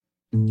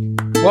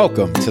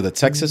Welcome to the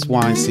Texas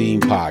Wine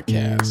Scene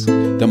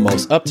Podcast, the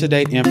most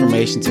up-to-date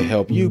information to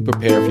help you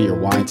prepare for your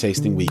wine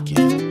tasting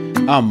weekend.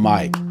 I'm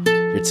Mike,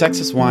 your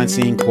Texas Wine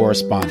Scene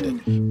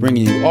correspondent,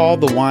 bringing you all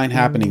the wine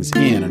happenings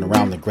in and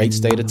around the great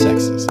state of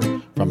Texas,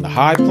 from the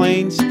high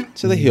plains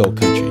to the hill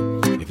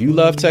country. If you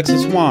love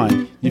Texas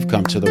wine, you've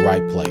come to the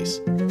right place.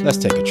 Let's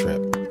take a trip.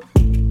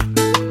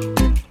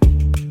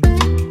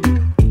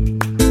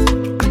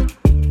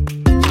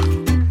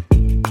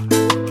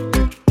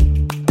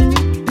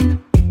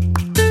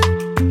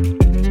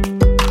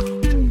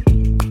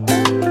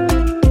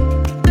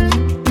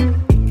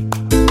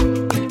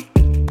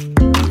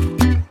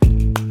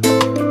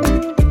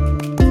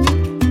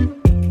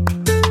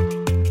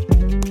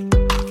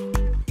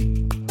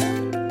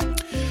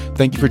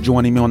 Thank you for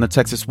joining me on the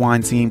Texas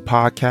Wine Scene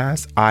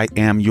Podcast. I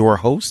am your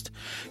host,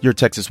 your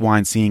Texas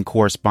Wine Scene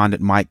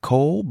correspondent, Mike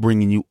Cole,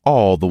 bringing you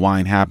all the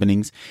wine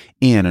happenings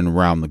in and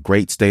around the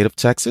great state of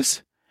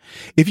Texas.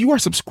 If you are a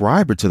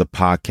subscriber to the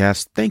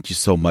podcast, thank you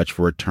so much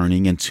for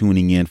returning and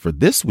tuning in for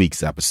this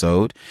week's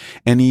episode.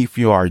 And if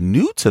you are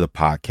new to the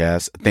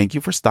podcast, thank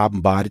you for stopping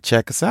by to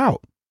check us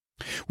out.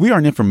 We are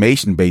an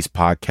information-based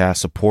podcast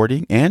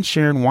supporting and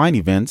sharing wine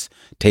events,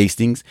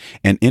 tastings,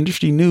 and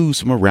industry news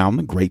from around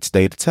the great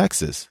state of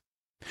Texas.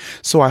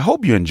 So I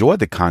hope you enjoy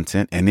the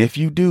content, and if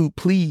you do,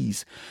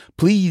 please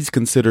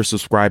consider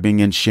subscribing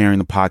and sharing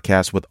the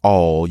podcast with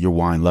all your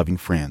wine-loving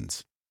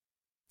friends.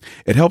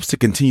 It helps to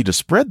continue to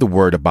spread the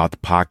word about the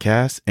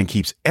podcast and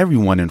keeps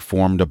everyone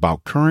informed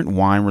about current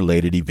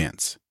wine-related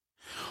events.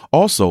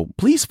 Also,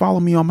 please follow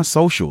me on my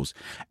socials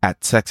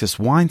at Texas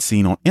Wine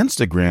Scene on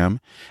Instagram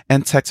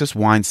and Texas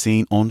Wine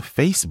Scene on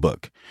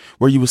Facebook,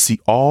 where you will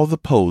see all the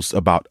posts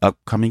about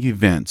upcoming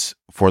events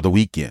for the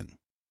weekend.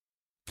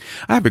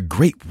 I have a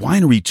great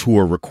winery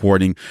tour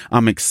recording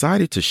I'm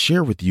excited to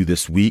share with you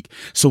this week,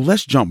 so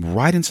let's jump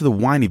right into the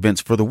wine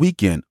events for the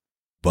weekend.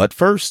 But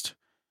first,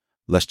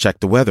 let's check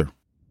the weather.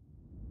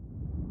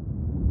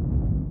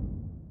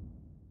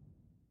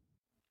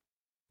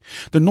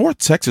 The North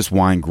Texas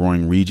wine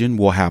growing region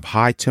will have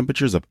high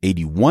temperatures of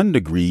 81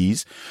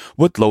 degrees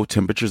with low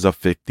temperatures of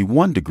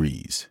 51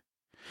 degrees.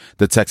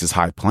 The Texas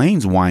High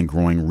Plains wine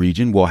growing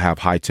region will have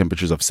high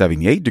temperatures of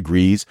 78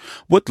 degrees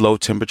with low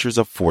temperatures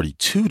of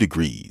 42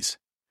 degrees.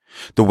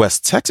 The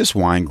West Texas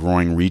wine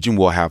growing region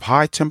will have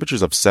high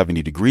temperatures of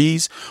 70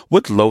 degrees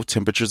with low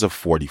temperatures of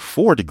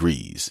 44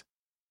 degrees.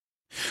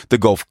 The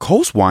Gulf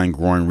Coast wine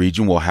growing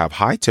region will have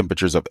high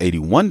temperatures of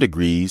 81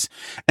 degrees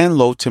and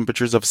low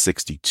temperatures of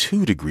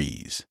 62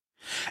 degrees.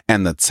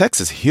 And the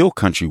Texas Hill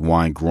Country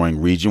wine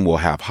growing region will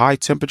have high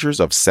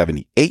temperatures of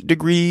 78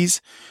 degrees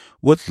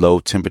with low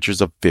temperatures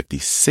of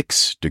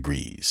 56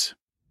 degrees.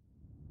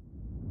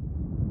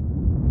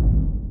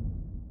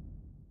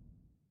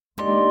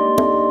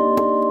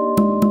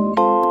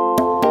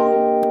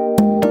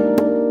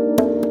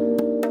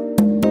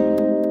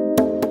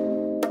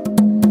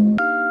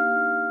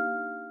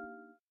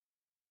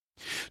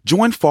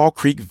 Join Fall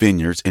Creek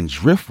Vineyards in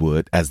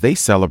Driftwood as they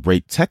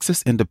celebrate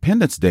Texas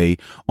Independence Day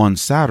on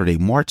Saturday,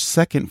 March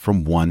 2nd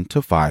from 1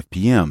 to 5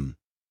 p.m.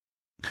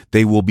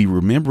 They will be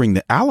remembering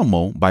the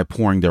Alamo by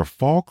pouring their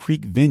Fall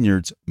Creek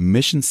Vineyards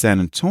Mission San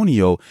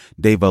Antonio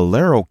de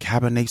Valero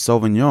Cabernet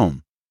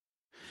Sauvignon.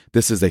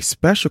 This is a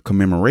special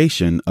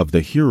commemoration of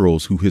the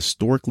heroes who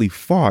historically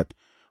fought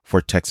for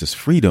Texas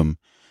freedom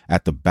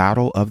at the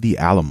Battle of the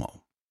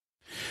Alamo.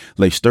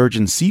 Lake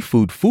Sturgeon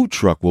Seafood Food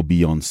Truck will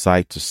be on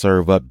site to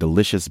serve up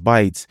delicious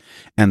bites,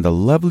 and the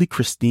lovely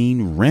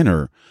Christine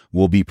Renner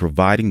will be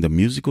providing the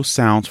musical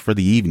sounds for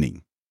the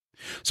evening.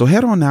 So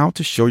head on out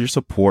to show your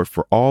support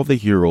for all the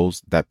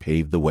heroes that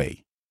paved the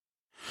way.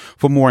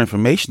 For more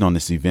information on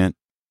this event,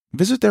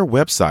 visit their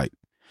website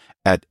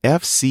at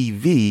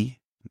fcv.com.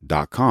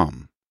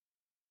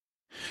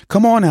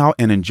 Come on out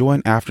and enjoy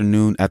an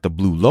afternoon at the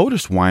Blue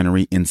Lotus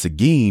Winery in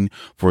Seguin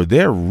for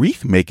their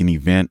wreath-making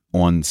event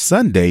on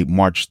Sunday,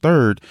 March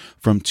 3rd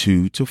from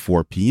 2 to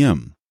 4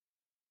 p.m.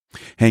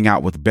 Hang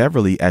out with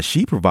Beverly as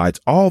she provides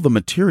all the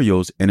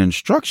materials and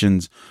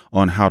instructions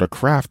on how to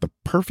craft the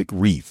perfect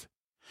wreath.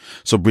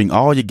 So bring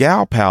all your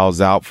gal pals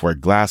out for a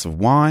glass of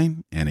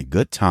wine and a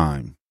good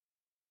time.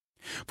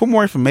 For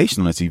more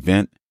information on this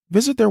event,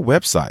 visit their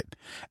website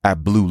at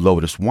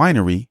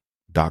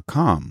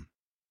bluelotuswinery.com.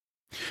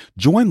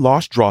 Join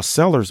Lost Draw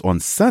Cellars on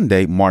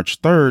Sunday,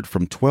 March 3rd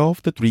from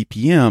 12 to 3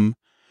 p.m.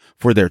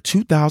 for their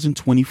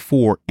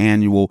 2024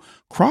 annual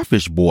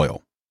Crawfish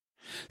Boil.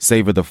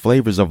 Savor the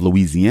flavors of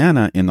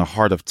Louisiana in the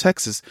heart of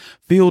Texas,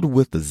 filled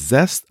with the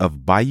zest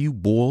of bayou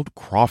boiled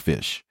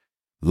crawfish.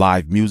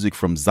 Live music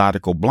from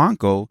Zydeco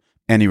Blanco,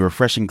 and a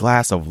refreshing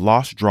glass of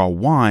Lost Draw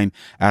wine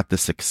at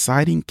this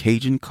exciting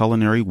Cajun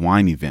culinary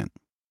wine event.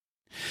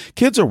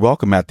 Kids are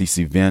welcome at this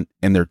event,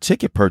 and their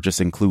ticket purchase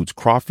includes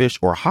crawfish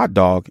or hot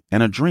dog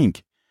and a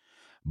drink.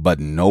 But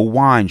no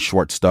wine,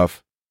 short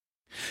stuff.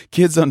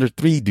 Kids under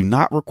 3 do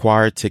not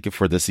require a ticket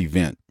for this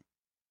event.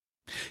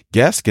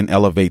 Guests can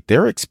elevate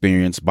their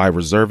experience by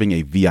reserving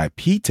a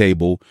VIP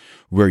table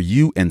where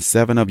you and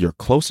 7 of your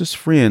closest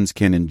friends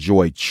can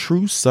enjoy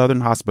true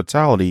Southern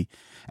hospitality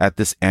at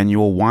this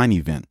annual wine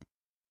event.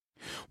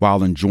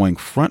 While enjoying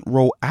front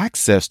row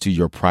access to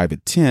your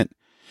private tent,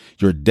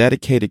 your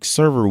dedicated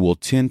server will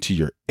tend to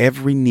your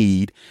every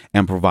need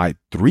and provide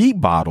 3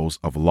 bottles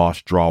of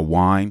Lost Draw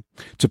wine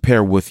to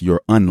pair with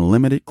your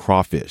unlimited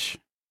crawfish.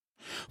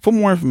 For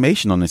more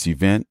information on this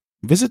event,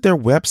 visit their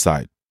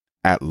website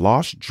at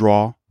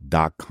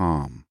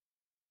lostdraw.com.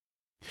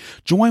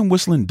 Join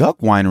Whistling Duck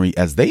Winery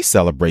as they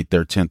celebrate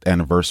their 10th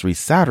anniversary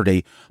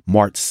Saturday,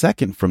 March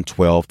 2nd from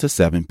 12 to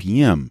 7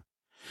 p.m.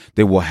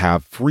 They will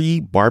have free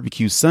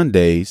barbecue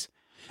sundaes,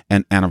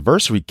 an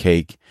anniversary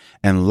cake,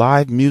 and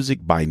live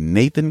music by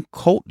Nathan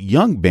Colt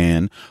Young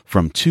Band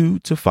from 2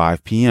 to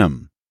 5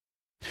 p.m.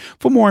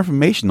 For more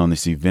information on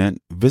this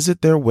event,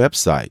 visit their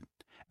website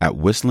at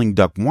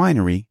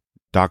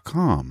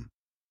whistlingduckwinery.com.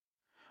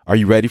 Are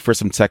you ready for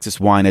some Texas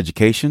wine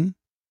education?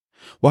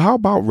 Well, how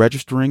about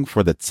registering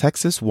for the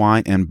Texas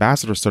Wine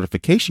Ambassador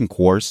Certification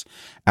course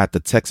at the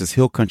Texas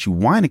Hill Country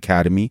Wine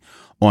Academy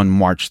on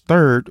March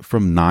 3rd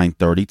from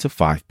 9:30 to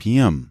 5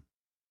 p.m.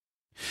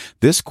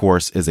 This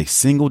course is a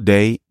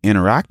single-day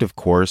interactive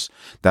course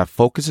that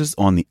focuses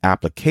on the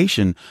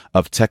application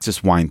of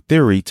Texas wine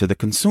theory to the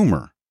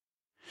consumer.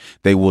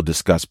 They will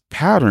discuss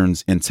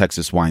patterns in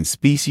Texas wine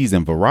species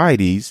and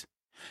varieties,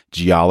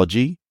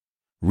 geology,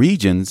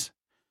 regions,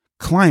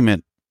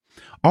 climate,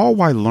 all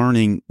while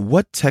learning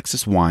what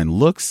Texas wine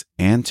looks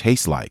and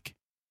tastes like.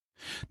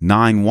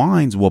 9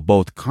 wines will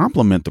both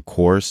complement the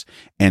course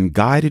and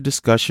guide a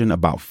discussion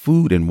about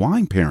food and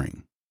wine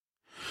pairing.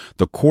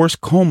 The course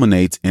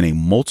culminates in a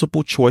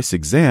multiple-choice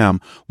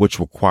exam which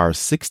requires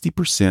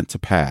 60% to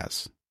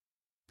pass.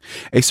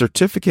 A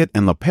certificate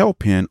and lapel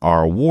pin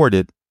are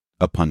awarded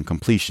upon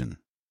completion.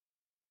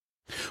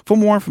 For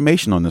more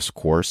information on this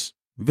course,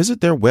 visit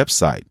their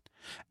website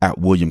at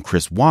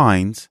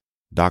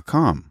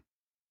williamchriswines.com.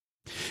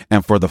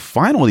 And for the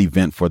final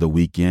event for the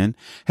weekend,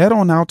 head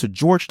on out to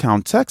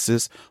Georgetown,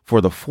 Texas for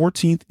the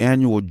 14th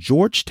annual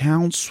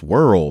Georgetown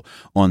Swirl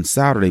on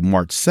Saturday,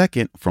 March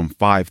 2nd from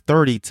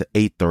 5:30 to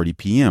 8:30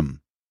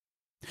 p.m.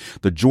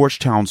 The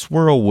Georgetown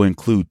Swirl will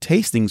include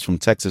tastings from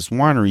Texas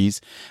wineries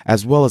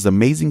as well as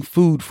amazing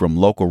food from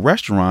local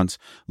restaurants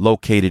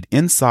located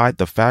inside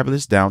the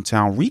fabulous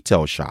downtown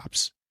retail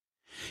shops.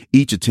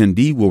 Each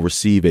attendee will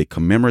receive a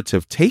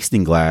commemorative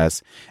tasting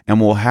glass and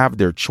will have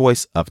their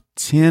choice of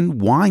 10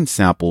 wine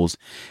samples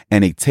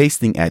and a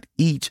tasting at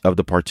each of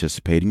the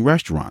participating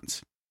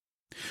restaurants.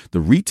 The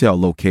retail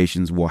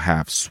locations will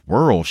have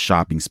swirl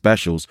shopping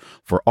specials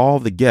for all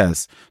the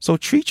guests, so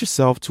treat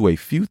yourself to a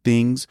few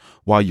things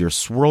while you're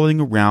swirling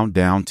around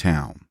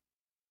downtown.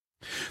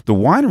 The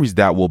wineries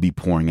that will be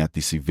pouring at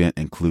this event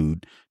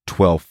include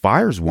 12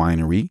 Fires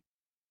Winery,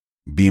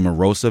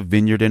 Beamer-Rosa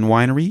Vineyard and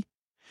Winery,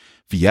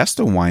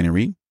 Fiesta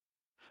Winery,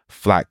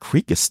 Flat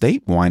Creek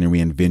Estate Winery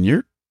and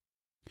Vineyard,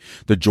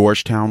 the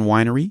Georgetown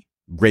Winery,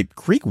 Grape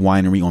Creek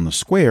Winery on the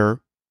Square,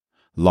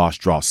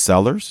 Lost Draw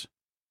Cellars,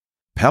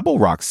 Pebble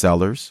Rock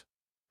Cellars,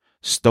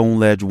 Stone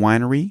Ledge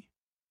Winery,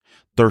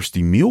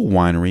 Thirsty Mule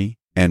Winery,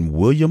 and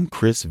William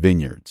Chris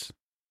Vineyards.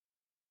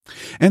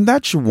 And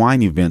that's your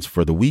wine events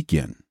for the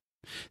weekend.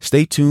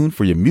 Stay tuned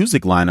for your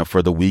music lineup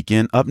for the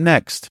weekend up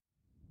next.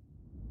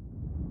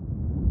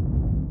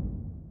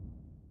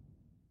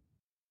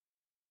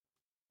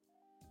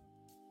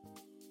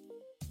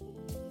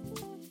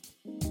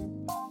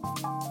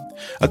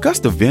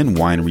 Augusta Vin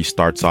Winery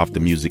starts off the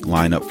music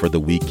lineup for the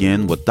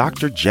weekend with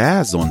Dr.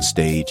 Jazz on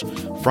stage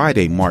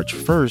Friday, March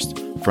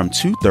 1st from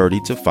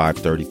 2:30 to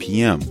 5:30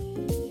 p.m.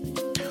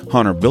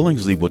 Hunter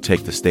Billingsley will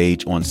take the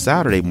stage on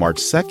Saturday, March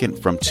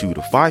 2nd from 2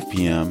 to 5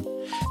 p.m.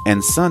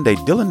 And Sunday,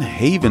 Dylan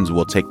Havens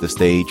will take the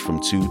stage from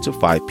 2 to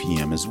 5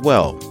 p.m. as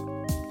well.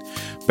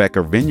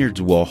 Becker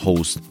Vineyards will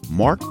host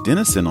Mark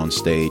Dennison on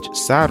stage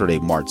Saturday,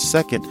 March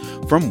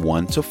 2nd from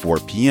 1 to 4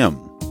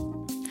 p.m.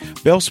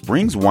 Bell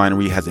Springs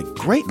Winery has a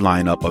great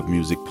lineup of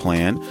music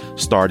planned,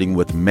 starting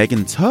with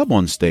Megan Tubb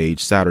on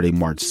stage Saturday,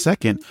 March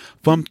 2nd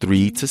from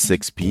 3 to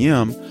 6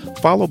 p.m.,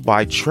 followed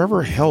by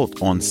Trevor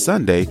Helt on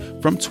Sunday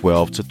from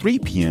 12 to 3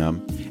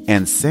 p.m.,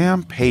 and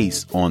Sam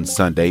Pace on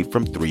Sunday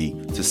from 3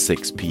 to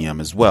 6 p.m.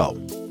 as well.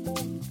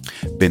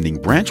 Bending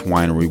Branch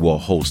Winery will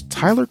host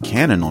Tyler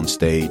Cannon on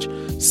stage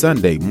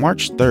Sunday,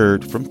 March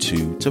 3rd from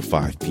 2 to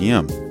 5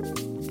 p.m.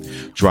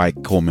 Dry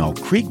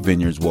Comel Creek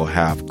Vineyards will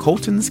have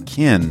Colton's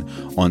Kin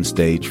on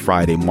stage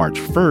Friday, March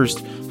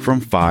 1st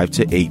from 5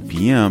 to 8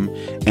 p.m.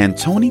 and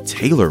Tony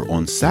Taylor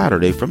on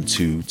Saturday from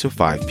 2 to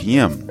 5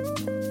 p.m.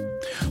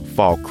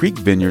 Fall Creek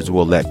Vineyards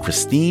will let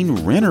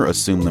Christine Renner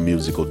assume the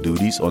musical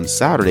duties on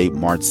Saturday,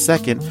 March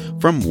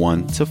 2nd from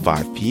 1 to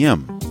 5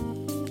 p.m.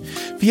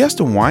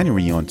 Fiesta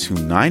Winery on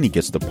 290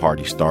 gets the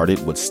party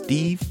started with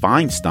Steve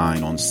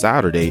Feinstein on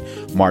Saturday,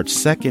 March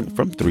 2nd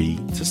from 3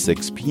 to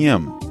 6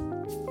 p.m.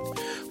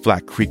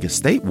 Flat Creek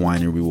Estate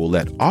Winery will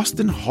let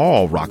Austin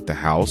Hall rock the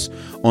house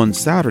on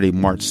Saturday,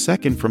 March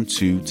 2nd from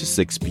 2 to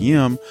 6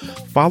 p.m.,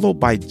 followed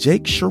by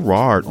Jake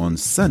Sherrard on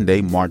Sunday,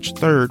 March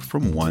 3rd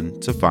from 1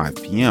 to 5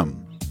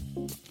 p.m.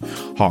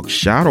 Hawk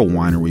Shadow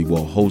Winery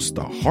will host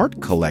the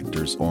Heart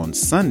Collectors on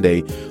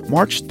Sunday,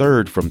 March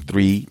 3rd from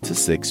 3 to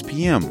 6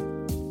 p.m.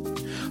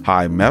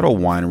 High Meadow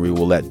Winery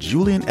will let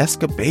Julian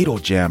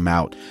Escobedo jam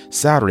out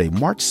Saturday,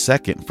 March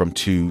 2nd from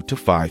 2 to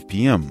 5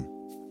 p.m.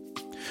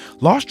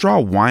 Lost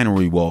Draw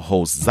Winery will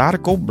host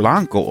Zydeco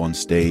Blanco on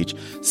stage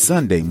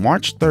Sunday,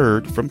 March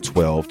 3rd from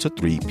 12 to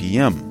 3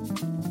 p.m.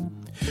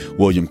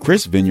 William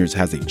Chris Vineyards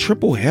has a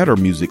triple header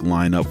music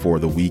lineup for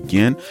the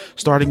weekend,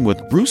 starting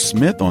with Bruce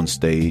Smith on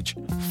stage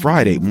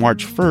Friday,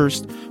 March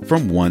 1st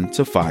from 1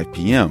 to 5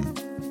 p.m.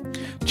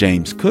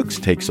 James Cooks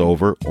takes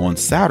over on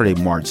Saturday,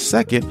 March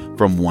 2nd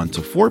from 1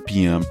 to 4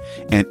 p.m.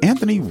 and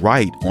Anthony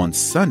Wright on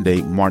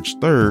Sunday, March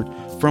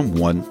 3rd from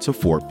 1 to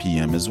 4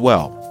 p.m. as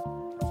well.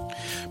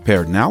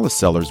 Pedernales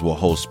Cellars will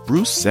host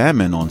Bruce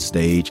Salmon on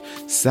stage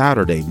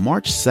Saturday,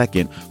 March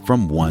 2nd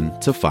from 1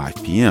 to 5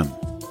 p.m.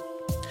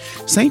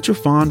 St.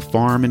 Trophan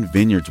Farm and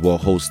Vineyards will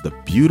host the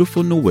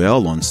Beautiful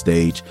Noel on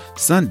stage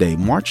Sunday,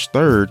 March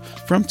 3rd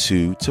from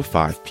 2 to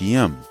 5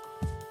 p.m.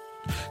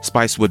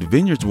 Spicewood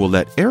Vineyards will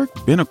let Eric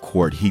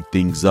Benacourt heat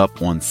things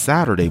up on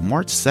Saturday,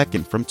 March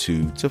 2nd from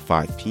 2 to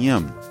 5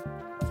 p.m.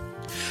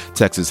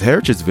 Texas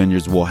Heritage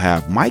Vineyards will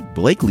have Mike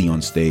Blakely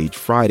on stage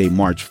Friday,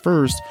 March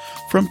 1st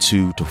from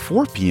 2 to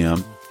 4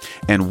 p.m.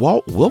 and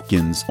Walt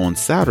Wilkins on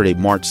Saturday,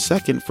 March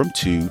 2nd from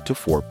 2 to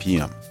 4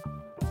 p.m.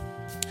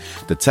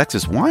 The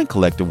Texas Wine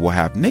Collective will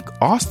have Nick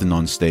Austin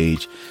on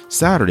stage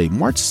Saturday,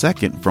 March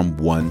 2nd from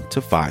 1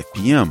 to 5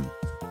 p.m.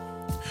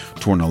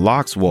 Torna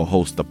Locks will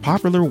host the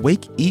popular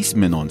Wake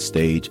Eastman on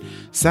stage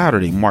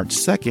Saturday, March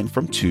 2nd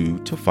from 2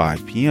 to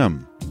 5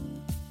 p.m.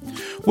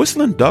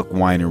 Whistling Duck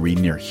Winery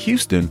near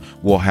Houston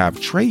will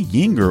have Trey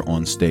Yinger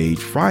on stage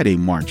Friday,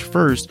 March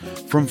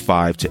 1st from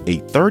 5 to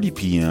 8:30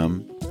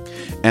 p.m.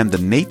 and the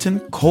Nathan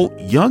Colt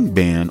Young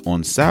Band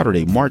on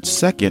Saturday, March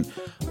 2nd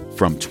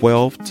from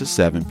 12 to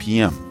 7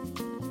 p.m.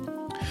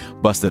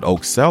 Busted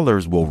Oak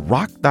Cellars will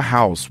rock the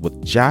house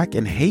with Jack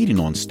and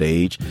Hayden on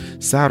stage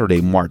Saturday,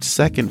 March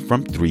 2nd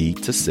from 3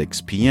 to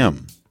 6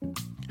 p.m.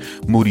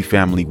 Moody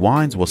Family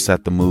Wines will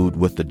set the mood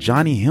with the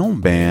Johnny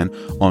Hilm Band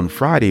on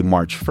Friday,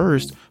 March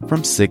 1st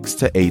from 6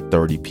 to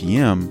 8:30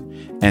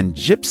 p.m. and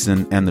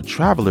Gibson and the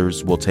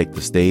Travelers will take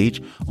the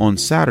stage on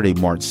Saturday,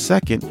 March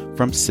 2nd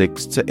from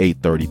 6 to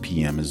 8:30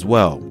 p.m. as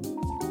well.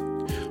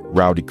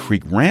 Rowdy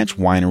Creek Ranch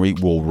Winery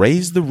will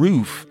raise the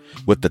roof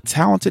with the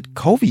talented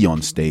Covey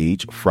on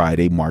stage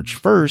Friday, March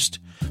 1st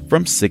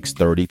from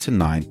 6:30 to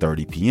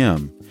 9:30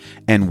 p.m.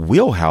 and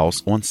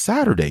Wheelhouse on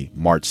Saturday,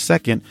 March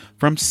 2nd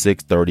from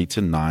 6:30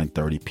 to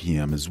 9:30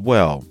 p.m. as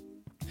well.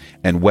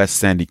 And West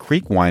Sandy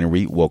Creek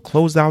Winery will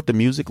close out the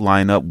music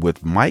lineup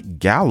with Mike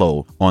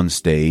Gallo on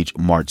stage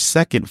March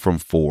 2nd from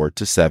 4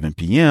 to 7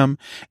 p.m.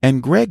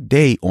 and Greg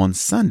Day on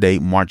Sunday,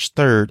 March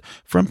 3rd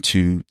from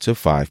 2 to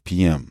 5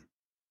 p.m.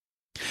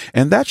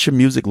 And that's your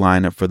music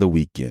lineup for the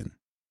weekend.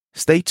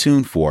 Stay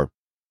tuned for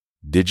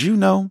Did You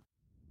Know?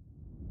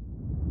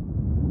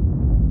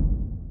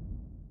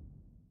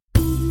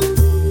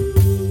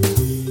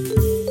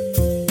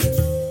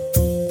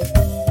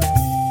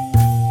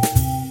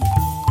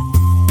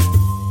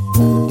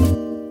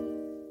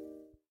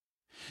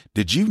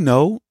 Did you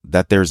know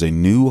that there's a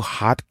new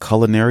hot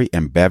culinary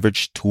and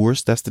beverage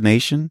tourist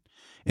destination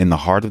in the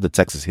heart of the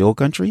Texas Hill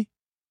Country?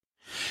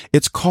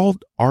 It's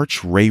called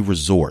Arch Ray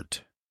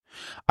Resort.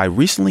 I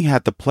recently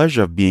had the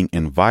pleasure of being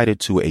invited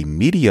to a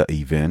media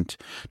event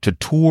to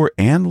tour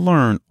and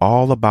learn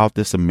all about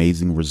this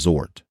amazing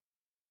resort.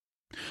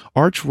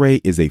 Arch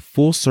Ray is a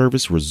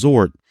full-service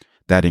resort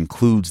that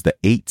includes the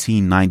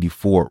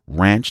 1894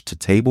 Ranch to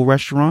Table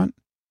restaurant,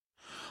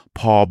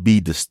 Paul B.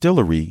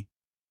 Distillery,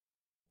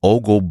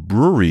 Ogle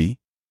Brewery,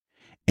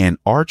 and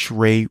Arch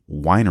Ray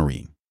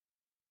Winery.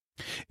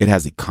 It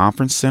has a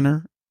conference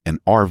center, an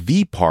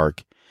RV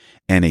park,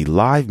 and a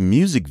live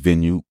music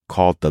venue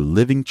called the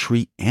Living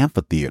Tree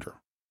Amphitheater.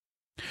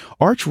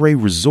 Arch Ray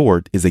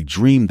Resort is a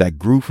dream that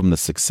grew from the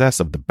success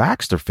of the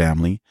Baxter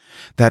family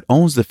that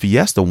owns the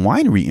Fiesta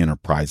Winery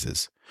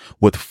Enterprises,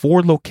 with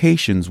 4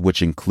 locations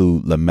which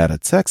include Lametta,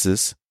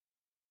 Texas,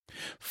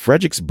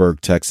 Fredericksburg,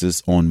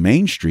 Texas on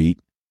Main Street,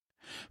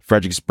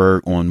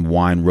 Fredericksburg on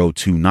Wine Road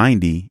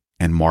 290,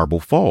 and Marble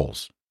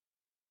Falls.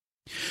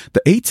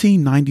 The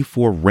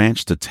 1894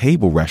 Ranch to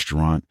Table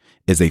restaurant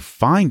is a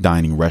fine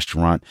dining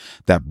restaurant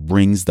that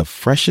brings the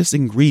freshest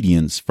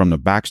ingredients from the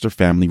Baxter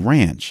family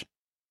ranch.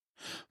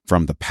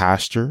 From the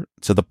pasture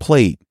to the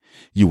plate,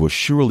 you will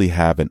surely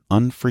have an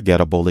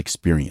unforgettable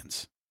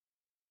experience.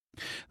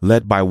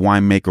 Led by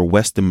winemaker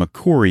Weston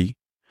McCoury,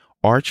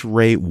 Arch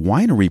Ray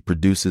Winery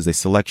produces a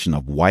selection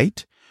of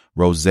white,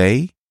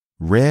 rosé,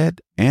 red,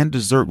 and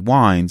dessert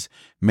wines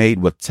made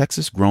with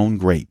Texas-grown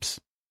grapes.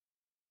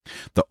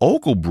 The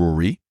Ogle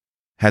Brewery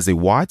has a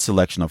wide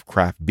selection of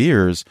craft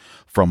beers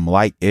from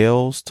light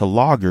ales to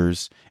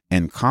lagers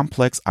and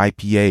complex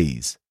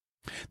IPAs.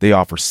 They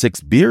offer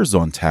 6 beers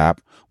on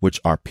tap, which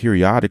are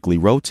periodically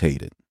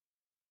rotated.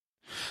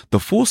 The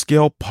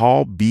full-scale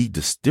Paul B.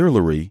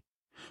 Distillery,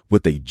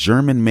 with a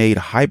German-made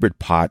hybrid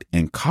pot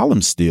and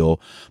column still,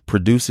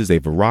 produces a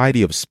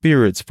variety of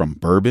spirits from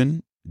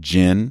bourbon,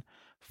 gin,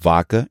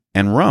 vodka,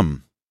 and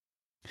rum.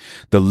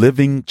 The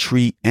Living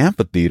Tree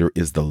Amphitheater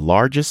is the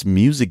largest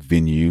music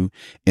venue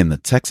in the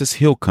Texas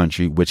Hill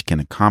Country, which can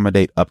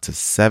accommodate up to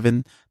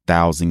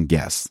 7,000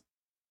 guests.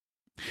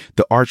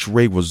 The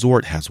Archway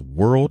Resort has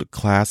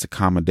world-class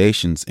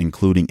accommodations,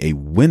 including a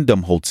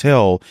Wyndham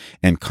Hotel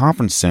and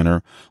Conference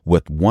Center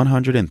with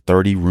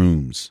 130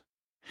 rooms,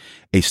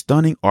 a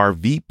stunning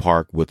RV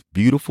park with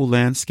beautiful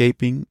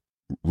landscaping,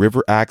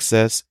 river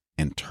access,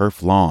 and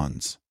turf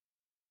lawns.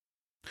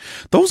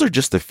 Those are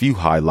just a few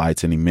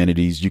highlights and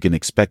amenities you can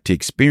expect to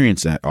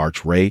experience at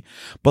Archway,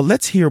 but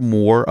let's hear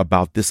more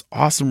about this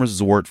awesome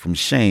resort from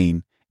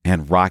Shane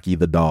and Rocky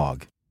the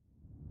dog.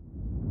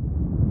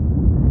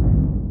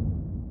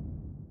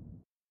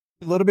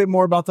 A little bit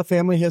more about the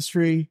family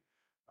history.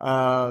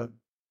 The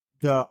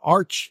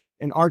Arch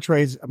and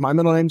Archways, my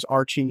middle name's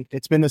Archie.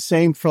 It's been the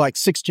same for like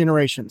 6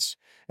 generations.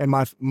 And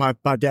my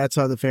dad's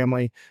side of the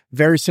family,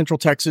 very central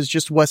Texas,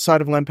 just west side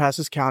of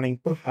Lampasas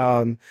County.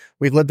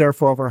 We've lived there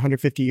for over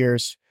 150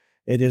 years.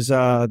 It is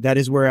that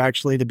is where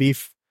actually the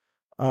beef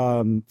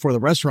for the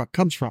restaurant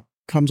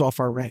comes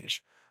off our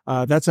ranch.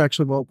 That's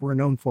actually what we're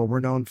known for. We're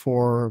known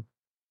for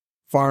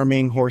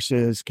farming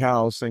horses,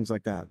 cows, things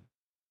like that.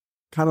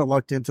 Kind of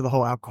lucked into the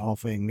whole alcohol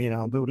thing,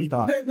 who would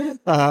have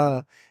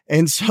thought?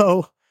 And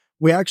so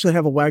we actually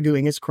have a Wagyu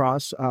Angus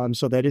cross.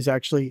 So that is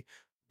actually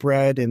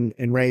bred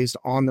and raised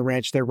on the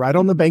ranch there, right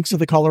on the banks of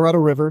the Colorado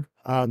River.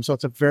 So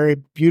it's a very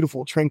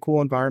beautiful,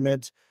 tranquil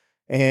environment.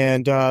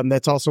 And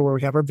that's also where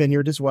we have our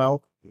vineyard as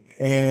well.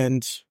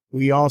 And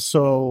we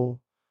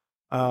also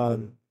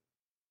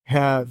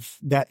have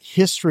that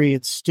history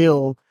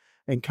instilled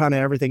and kind of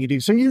everything you do.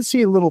 So you can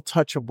see a little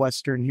touch of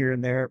Western here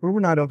and there, but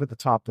we're not over the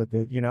top with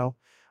it,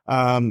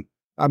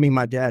 I mean,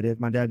 my dad is.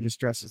 My dad just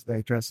dresses,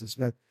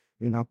 but,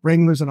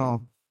 Wranglers and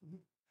all.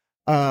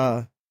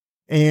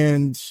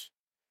 And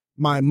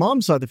my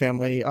mom's side of the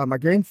family, my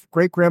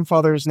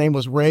great-grandfather's name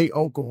was Ray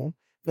Ogle,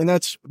 and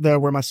that's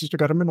where my sister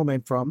got her middle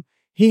name from.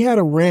 He had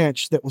a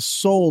ranch that was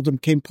sold and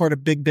became part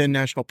of Big Bend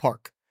National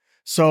Park.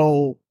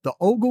 So the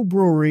Ogle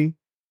Brewery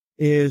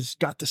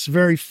got this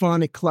very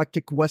fun,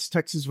 eclectic West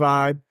Texas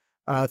vibe.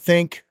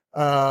 Think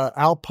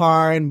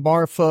Alpine,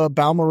 Marfa,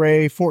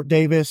 Balmorhea, Fort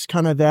Davis,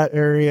 kind of that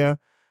area.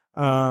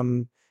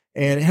 And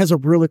it has a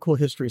really cool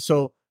history.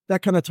 So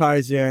that kind of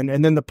ties in.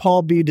 And then the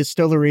Paul B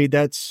Distillery,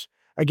 that's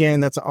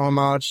an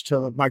homage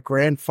to my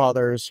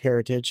grandfather's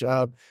heritage.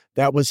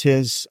 That was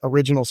his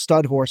original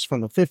stud horse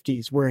from the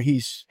 50s, where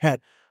he's had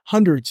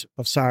hundreds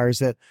of sires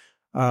that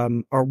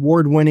are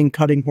award-winning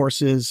cutting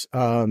horses.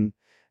 And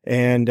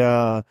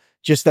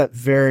just that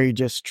very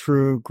just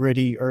true,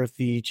 gritty,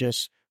 earthy,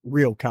 just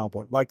real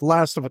cowboy, like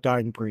last of a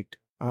dying breed.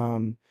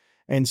 And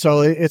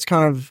so it's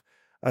kind of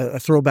a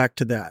throwback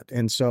to that.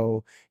 And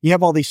so you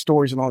have all these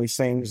stories and all these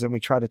things, and we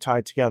try to tie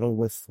it together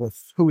with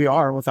who we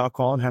are with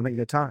alcohol and having a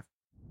good time.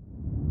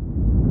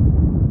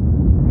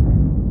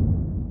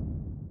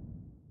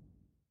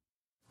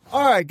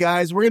 All right,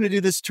 guys, we're going to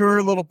do this tour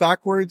a little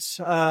backwards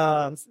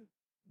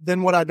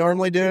than what I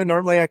normally do.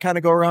 Normally, I kind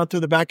of go around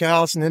through the back of the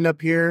house and end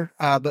up here.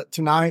 But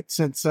tonight,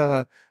 since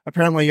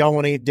apparently y'all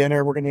want to eat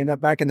dinner, we're going to end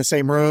up back in the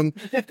same room.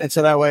 And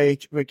so that way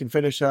we can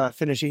finish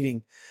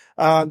eating.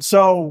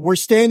 So we're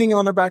standing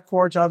on our back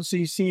porch. Obviously,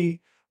 you see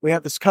we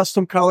have this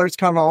custom color. It's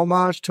kind of an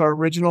homage to our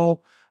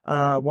original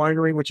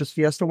winery, which is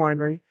Fiesta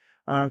Winery.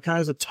 Kind of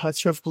has a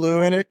touch of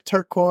blue in it,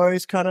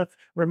 turquoise, kind of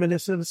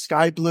reminiscent of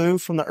sky blue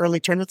from the early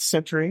turn of the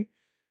century.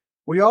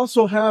 We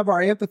also have our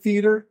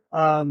amphitheater.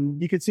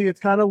 You can see it's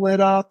kind of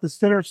lit up. The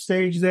center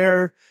stage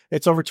there,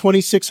 it's over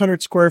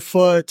 2,600 square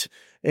foot.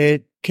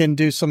 It can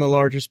do some of the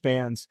largest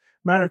bands.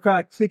 Matter of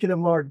fact, speaking of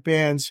large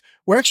bands,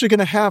 we're actually going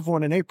to have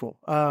one in April.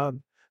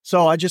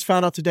 So I just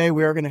found out today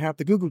we are going to have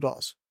the Goo Goo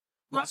Dolls.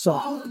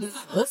 So,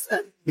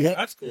 yeah,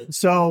 that's good.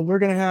 So we're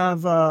going to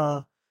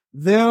have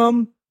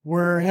them. We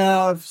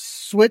have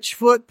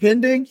Switchfoot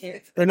pending.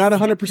 They're not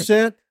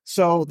 100%.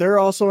 So they're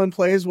also in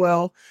play as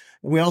well.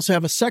 We also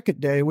have a second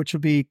day, which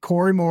will be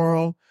Corey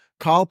Morrow,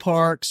 Kyle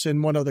Parks,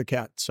 and one other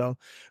cat. So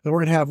we're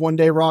going to have one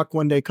day rock,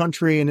 one day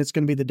country, and it's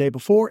going to be the day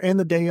before and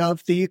the day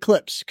of the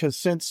eclipse. Because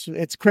since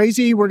it's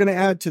crazy, we're going to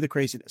add to the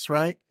craziness,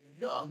 right?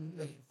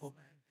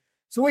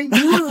 So wait,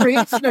 you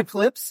arranged an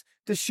eclipse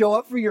to show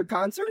up for your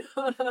concert?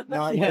 No,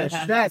 I wish.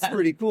 That's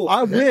pretty cool.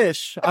 I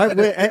wish.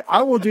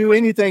 I will do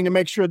anything to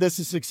make sure this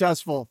is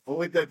successful.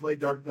 Only they play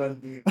Dark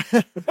Knight.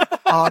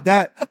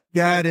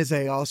 That is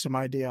a awesome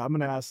idea. I'm going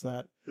to ask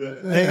that.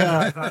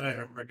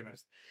 I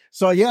recognize.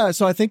 So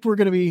I think we're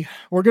gonna be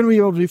able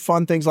to do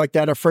fun things like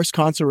that. Our first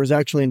concert was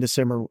actually in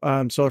December.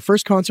 So our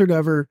first concert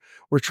ever.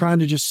 We're trying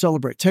to just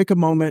celebrate, take a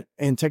moment,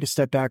 and take a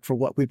step back for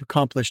what we've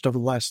accomplished over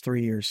the last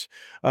 3 years.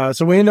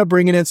 So we ended up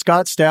bringing in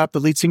Scott Stapp, the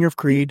lead singer of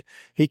Creed.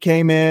 He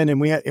came in,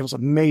 and it was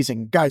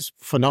amazing. Guy's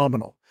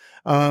phenomenal.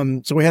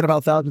 So we had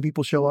about 1,000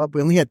 people show up.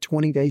 We only had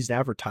 20 days to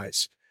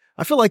advertise.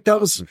 I feel like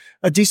that was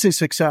a decent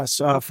success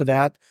for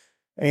that,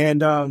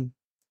 and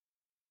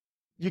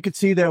you can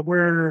see that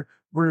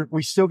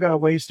we still got a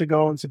ways to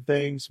go and some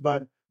things,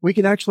 but we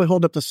can actually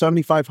hold up to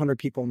 7,500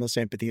 people in this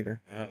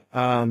amphitheater.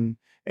 And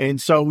And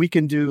so we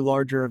can do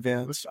larger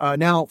events.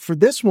 Now for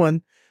this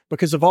one,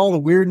 because of all the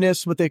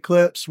weirdness with the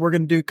eclipse, we're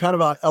going to do kind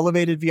of an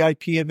elevated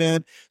VIP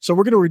event. So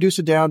we're going to reduce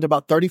it down to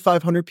about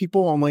 3,500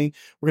 people only.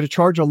 We're going to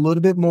charge a little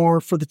bit more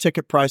for the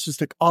ticket prices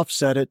to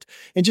offset it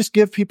and just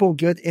give people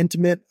good,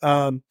 intimate,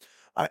 I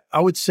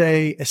would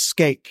say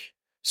escape.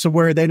 So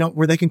where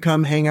they can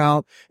come hang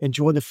out,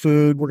 enjoy the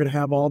food. We're going to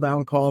have all the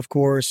alcohol, of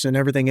course, and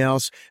everything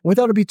else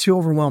without it be too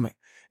overwhelming.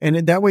 And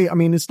in that way, I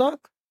mean,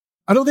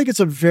 I don't think it's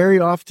a very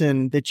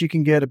often that you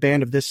can get a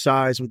band of this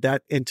size with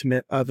that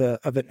intimate of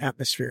an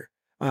atmosphere.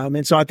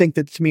 And so I think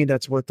that to me,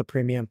 that's worth the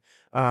premium.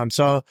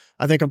 So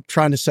I think I'm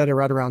trying to set it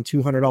right around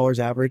 $200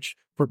 average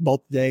for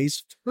both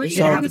days. Are you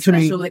So going to have a to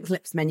me- special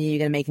Eclipse menu? You're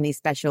going to make any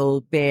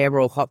special beer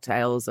or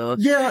cocktails or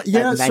Yeah.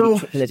 maybe So,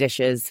 particular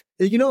dishes?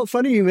 you know,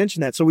 funny you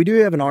mentioned that. So we do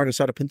have an artist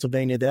out of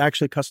Pennsylvania that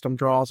actually custom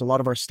draws a lot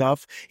of our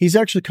stuff. He's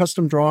actually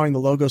custom drawing the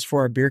logos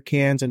for our beer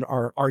cans and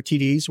our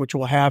RTDs, which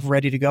we'll have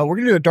ready to go. We're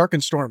going to do a dark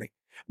and stormy,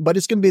 but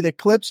it's going to be the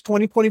Eclipse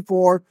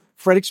 2024,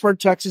 Fredericksburg,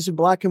 Texas in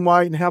black and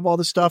white and have all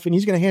the stuff. And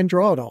he's going to hand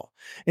draw it all.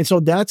 And so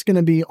that's going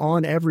to be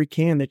on every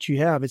can that you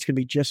have. It's going to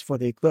be just for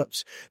the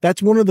Eclipse.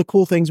 That's one of the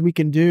cool things we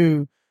can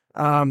do.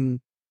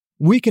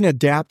 We can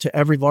adapt to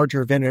every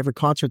larger event, every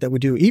concert that we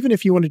do. Even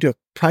if you want to do a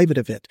private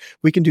event,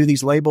 we can do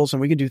these labels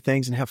and we can do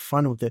things and have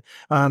fun with it.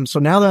 So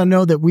now that I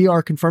know that we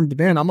are confirmed the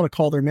band, I'm going to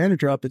call their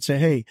manager up and say,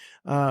 hey,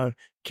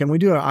 can we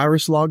do an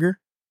Irish lager?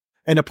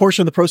 And a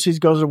portion of the proceeds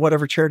goes to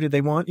whatever charity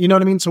they want. You know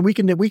what I mean? So we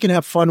can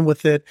have fun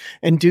with it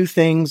and do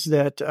things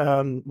that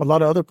a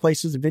lot of other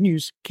places and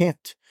venues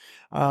can't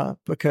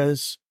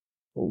because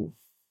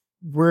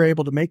we're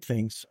able to make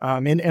things.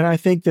 And I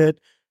think that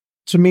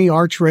to me,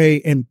 Archray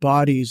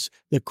embodies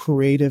the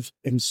creative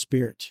in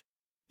spirit.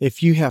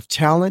 If you have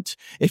talent,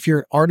 if you're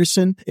an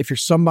artisan, if you're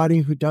somebody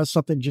who does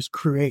something, just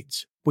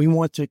creates. We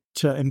want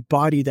to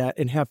embody that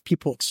and have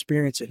people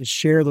experience it and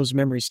share those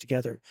memories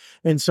together.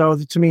 And so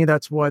to me,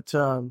 that's what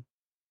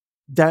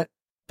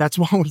that's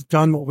why we've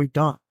done what we've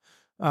done.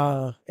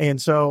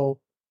 And so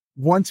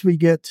once we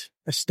get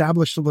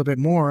established a little bit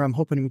more, I'm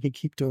hoping we can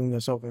keep doing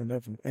this over and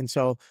over. And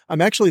so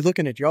I'm actually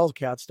looking at y'all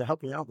cats to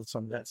help me out with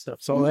some of that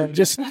stuff. So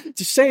just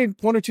say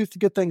one or two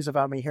good things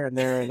about me here and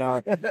there.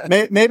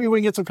 And maybe we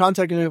can get some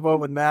contact info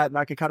with Matt and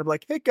I can kind of be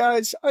like, hey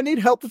guys, I need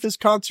help with this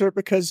concert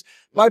because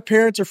my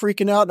parents are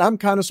freaking out and I'm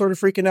kind of sort of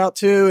freaking out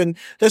too. And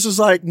this is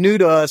like new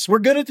to us. We're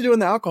good at doing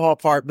the alcohol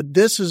part, but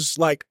this is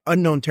like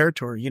unknown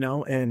territory, you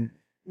know, and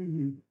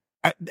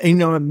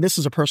and this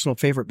is a personal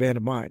favorite band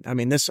of mine. I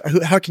mean,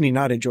 how can you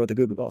not enjoy the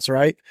Goo Goo Dolls,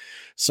 right?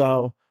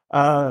 So,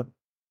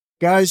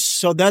 guys,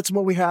 so that's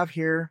what we have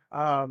here.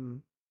 We're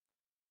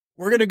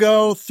going to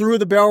go through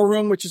the Barrel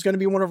Room, which is going to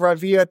be one of our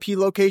VIP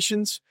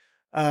locations.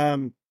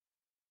 It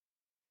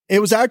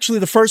was actually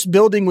the first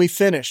building we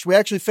finished. We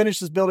actually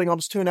finished this building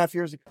almost 2.5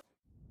 years ago.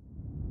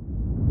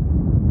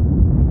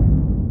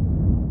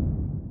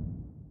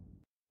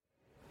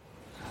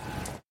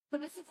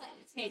 But this is like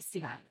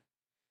tasty, man.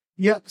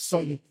 Yep.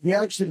 So we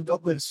actually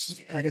built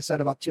this, like I said,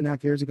 about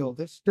 2.5 years ago.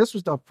 This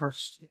was done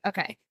first.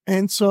 Okay.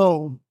 And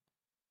so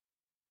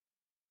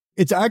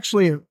it's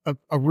actually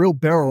a real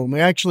barrel. We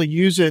actually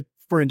use it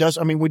for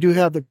industrial. I mean, we do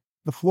have the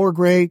floor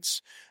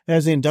grates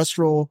as the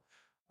industrial,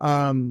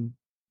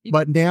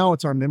 but now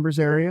it's our members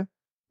area.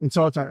 And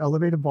so it's our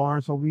elevated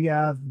bar. So we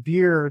have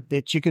beer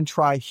that you can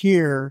try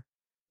here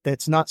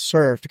that's not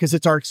served because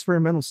it's our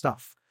experimental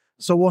stuff.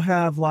 So we'll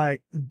have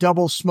like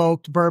double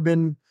smoked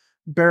bourbon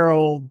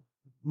barrel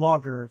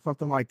lager,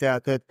 something like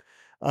that, that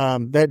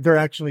there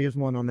actually is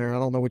one on there. I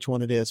don't know which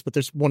one it is, but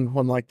there's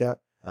one like that.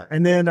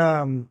 And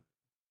then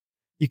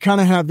you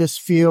kind of have this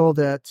feel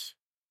that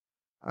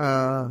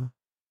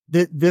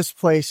this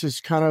place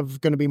is kind of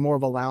going to be more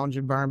of a lounge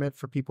environment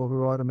for people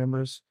who are the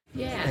members.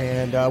 Yeah.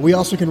 And we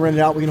also can rent it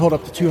out. We can hold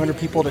up to 200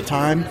 people at a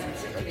time.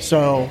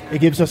 So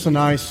it gives us a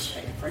nice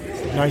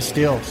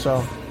deal.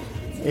 So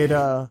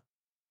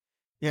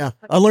yeah,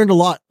 I learned a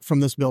lot from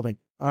this building.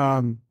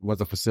 Was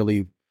the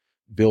facility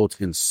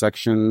built in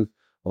section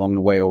along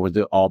the way, or was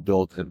it all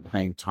built at the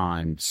same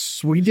time?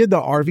 So we did the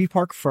RV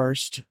park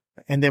first,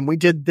 and then we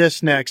did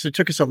this next. It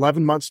took us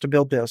 11 months to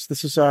build this.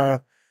 This is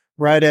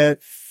right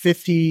at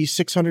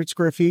 5,600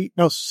 square feet.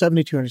 No,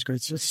 7,200 square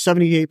feet. It's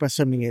 78 by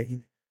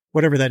 78,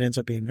 whatever that ends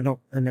up being. I don't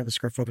have the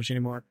square footage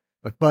anymore.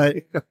 But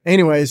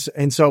anyways,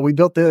 and so we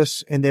built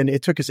this, and then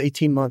it took us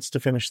 18 months to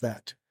finish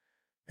that.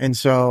 And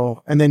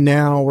then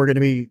now we're going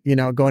to be,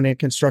 going in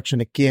construction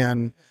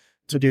again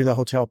to do the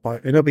hotel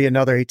part. It'll be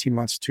another 18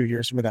 months, 2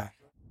 years for that.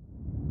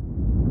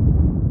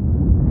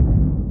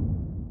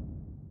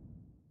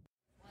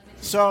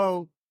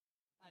 So,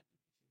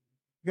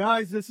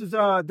 guys, this is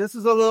a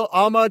little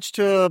homage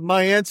to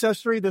my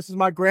ancestry. This is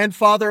my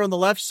grandfather on the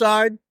left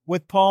side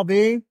with Paul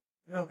B.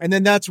 And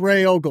then that's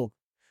Ray Ogle.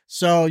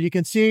 So you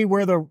can see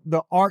where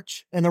the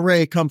arch and the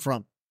ray come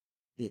from.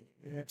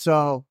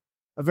 So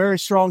a very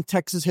strong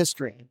Texas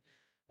history.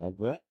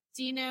 Do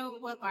you know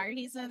what bar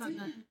he's in on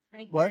the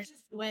right? What?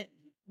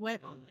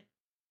 What?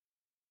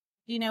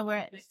 Do you know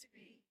where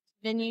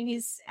venue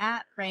he's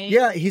at? Right?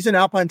 Yeah, he's in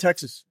Alpine,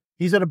 Texas.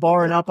 He's at a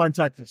bar in Alpine,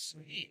 Texas.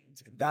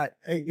 That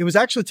it was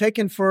actually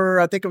taken for,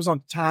 I think it was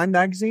on Time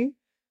magazine.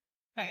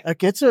 Okay. Like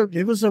that's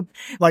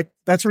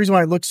the reason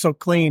why it looks so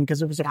clean,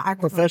 because it was a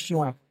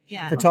professional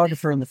Yeah.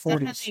 photographer in the 40s.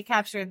 Definitely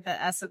captured the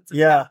essence of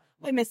Yeah.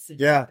 I miss it.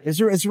 Yeah.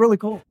 It's really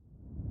cool.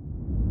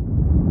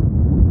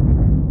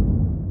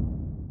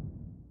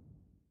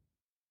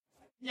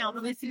 Now,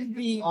 this is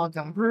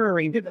the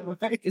brewery.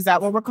 Is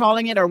that what we're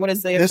calling it, or what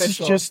is the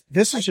official?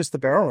 This is just the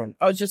barrel run.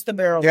 Oh, just the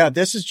barrel. Yeah,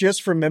 this is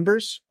just for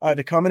members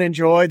to come and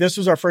enjoy. This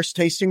was our first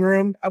tasting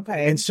room.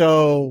 Okay. And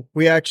so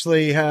we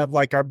actually have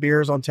like our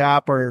beers on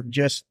tap or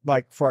just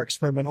like for our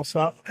experimental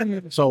stuff.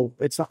 So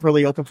it's not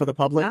really open for the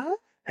public. Oh.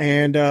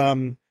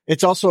 And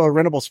it's also a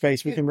rentable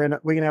space. We can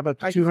have up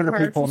to 200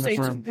 people in this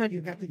room.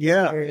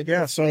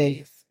 Yeah. So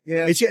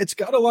it's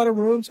got a lot of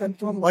rooms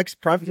and like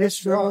private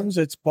guest rooms.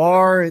 It's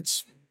bar.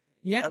 It's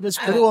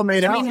pretty well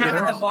made out.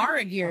 Having the bar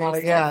in here.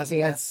 Yes.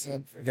 Yeah.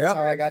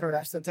 Sorry, I got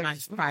it.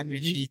 Nice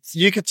private sheets.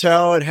 You could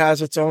tell it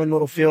has its own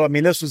little feel. I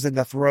mean, this was in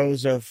the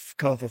throes of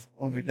COVID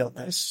when we built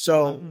this.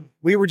 So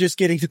we were just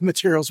getting the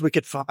materials we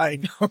could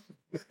find.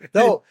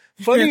 Though,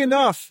 funny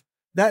enough,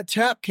 that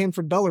tap came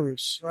from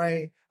Belarus.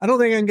 Right. I don't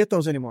think I can get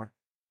those anymore.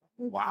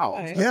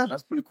 Wow. Yeah.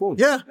 That's pretty cool.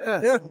 Yeah.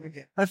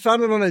 I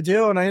found it on a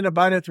deal and I ended up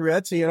buying it through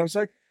Etsy and I was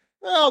like,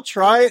 well, I'll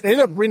try it. It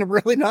ended up being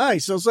really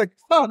nice. So I was like,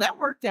 Oh, that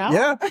worked out.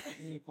 yeah. It's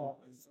beautiful.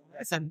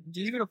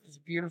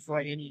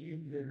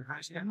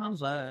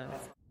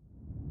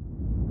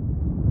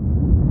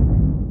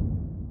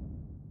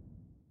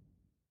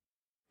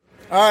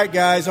 All right,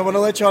 guys, I want to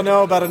let y'all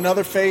know about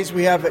another phase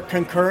we have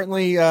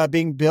concurrently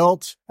being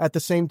built at the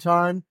same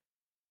time.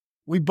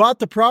 We bought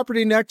the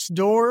property next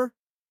door,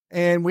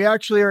 and we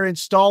actually are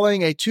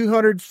installing a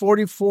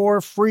 244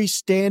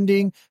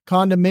 freestanding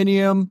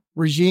condominium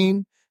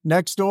regime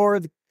next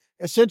door.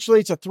 Essentially,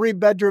 it's a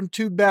 3-bedroom,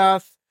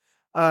 2-bath,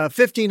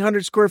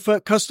 1,500 square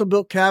foot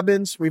custom-built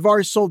cabins. We've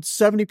already sold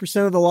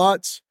 70% of the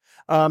lots.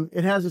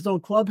 It has its own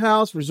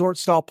clubhouse,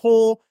 resort-style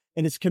pool,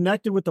 and it's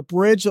connected with the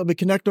bridge that'll be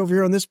connected over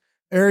here on this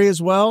area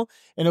as well.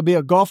 And it'll be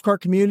a golf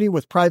cart community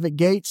with private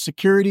gates,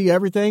 security,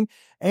 everything.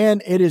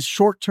 And it is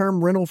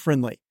short-term rental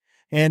friendly.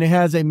 And it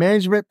has a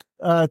management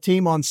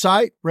team on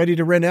site ready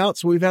to rent out.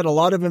 So we've had a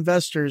lot of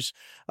investors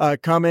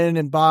come in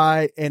and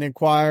buy and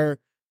inquire.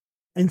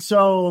 And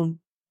so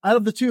out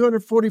of the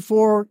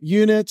 244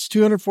 units,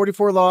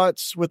 244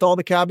 lots with all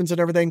the cabins and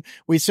everything,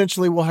 we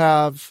essentially will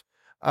have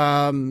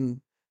at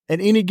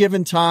any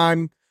given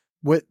time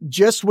with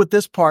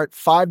this part,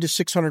 500 to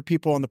 600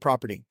 people on the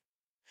property.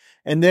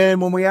 And then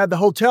when we add the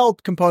hotel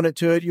component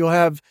to it, you'll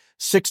have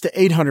 600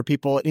 to 800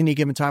 people at any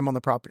given time on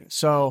the property.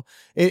 So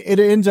it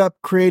ends up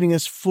creating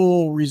this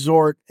full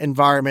resort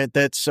environment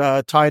that's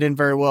tied in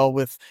very well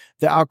with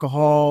the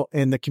alcohol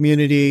and the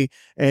community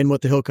and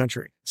with the hill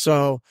country.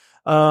 So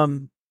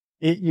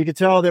you can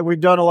tell that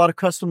we've done a lot of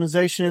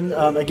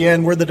customization.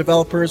 Again, we're the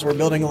developers. We're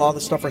building a lot of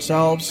the stuff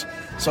ourselves.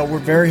 So we're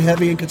very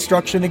heavy in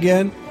construction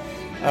again.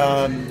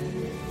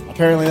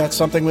 Apparently that's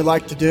something we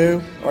like to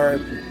do, or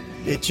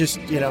it just,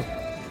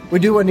 we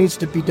do what needs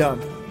to be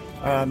done.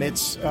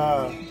 It's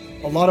a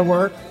lot of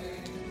work,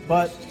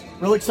 but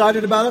really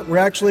excited about it. We're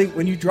actually,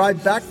 when you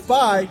drive back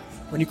by,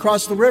 when you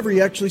cross the river,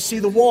 you actually see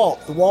the wall.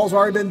 The wall's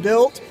already been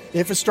built. The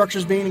infrastructure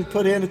is being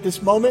put in at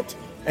this moment,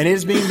 and it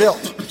is being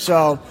built.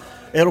 So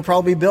it'll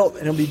probably be built,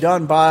 and it'll be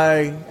done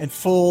in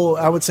full,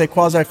 I would say,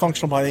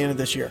 quasi-functional by the end of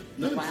this year.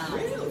 Wow.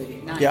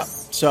 Really? Nice. Yeah.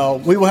 So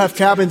we will have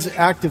cabins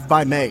active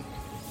by May.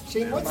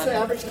 Shane, what's the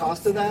average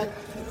cost of that?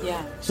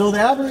 Yeah. So the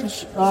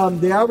average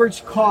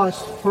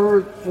cost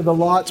for the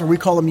lots, or we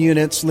call them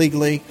units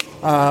legally,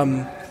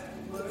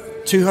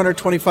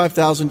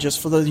 $225,000 just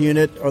for the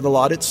unit or the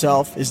lot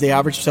itself is the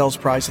average sales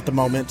price at the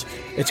moment.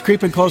 It's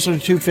creeping closer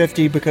to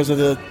 $250 because of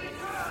the,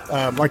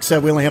 like I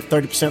said, we only have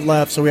 30%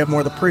 left, so we have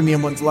more of the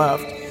premium ones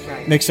left,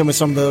 mixed in with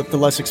some of the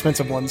less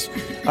expensive ones.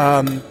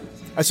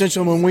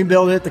 Essentially, when we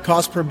build it, the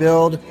cost per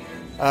build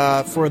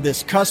for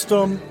this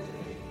custom,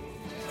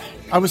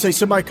 I would say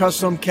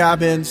semi-custom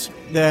cabins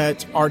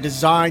that are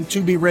designed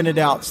to be rented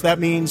out. So that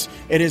means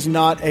it is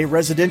not a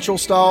residential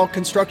style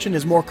construction,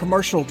 it's more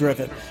commercial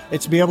driven.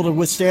 It's to be able to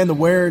withstand the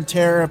wear and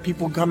tear of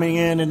people coming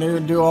in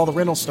and do all the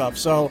rental stuff.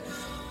 So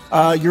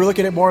you're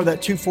looking at more of that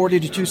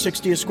 $240 to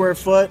 $260 a square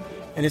foot.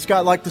 And it's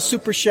got like the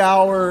super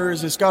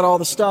showers, it's got all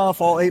the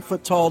stuff, all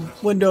 8-foot tall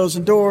windows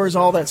and doors,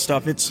 all that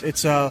stuff.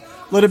 It's a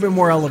little bit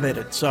more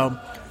elevated. So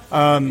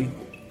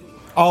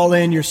all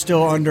in, you're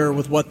still under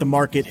with what the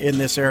market in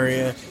this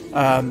area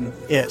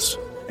is.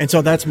 And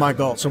so that's my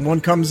goal. So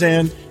one comes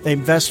in, they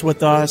invest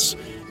with us,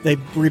 they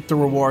reap the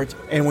rewards,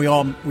 and we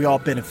all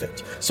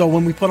benefit. So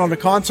when we put on a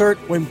concert,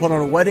 when we put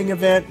on a wedding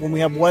event, when we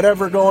have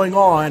whatever going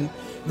on,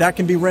 that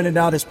can be rented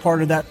out as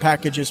part of that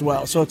package as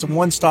well. So it's a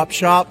one-stop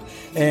shop,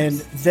 and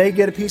they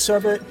get a piece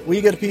of it,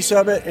 we get a piece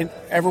of it, and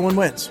everyone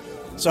wins.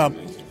 So,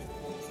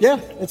 yeah.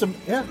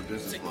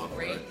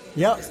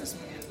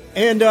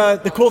 And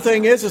the cool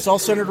thing is it's all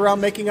centered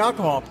around making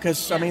alcohol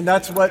because,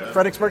 that's what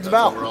Fredericksburg's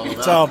about.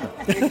 So,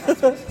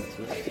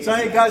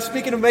 hey, guys,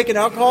 speaking of making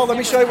alcohol, let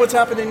me show you what's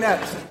happening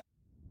next.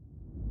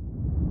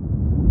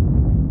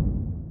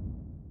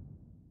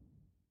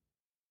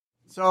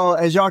 So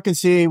as y'all can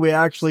see, we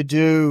actually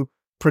do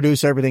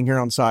produce everything here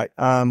on site.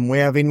 We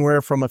have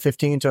anywhere from a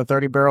 15 to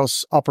 30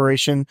 barrels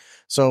operation.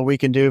 So we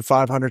can do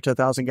 500 to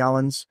 1,000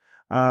 gallons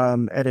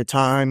at a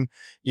time.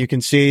 You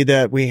can see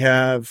that we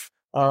have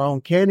our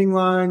own canning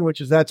line,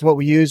 that's what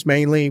we use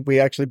mainly. We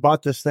actually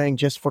bought this thing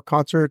just for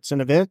concerts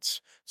and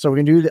events. So we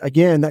can do,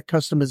 again, that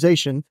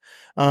customization.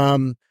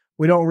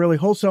 We don't really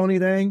wholesale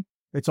anything.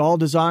 It's all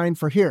designed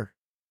for here,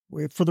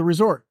 for the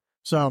resort.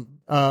 So,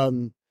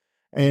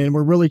 and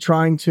we're really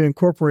trying to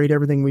incorporate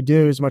everything we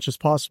do as much as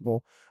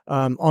possible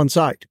on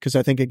site. Because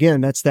I think,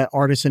 again, that's that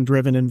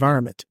artisan-driven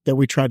environment that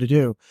we try to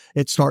do.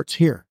 It starts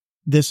here.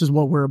 This is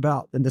what we're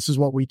about, and this is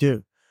what we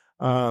do.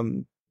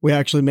 We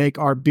actually make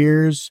our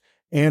beers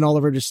and all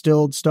of our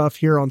distilled stuff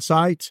here on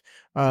site.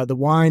 The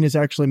wine is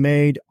actually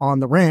made on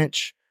the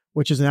ranch,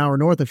 which is an hour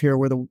north of here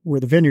where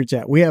the vineyard's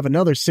at. We have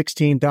another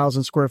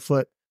 16,000 square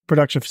foot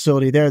production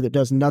facility there that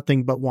does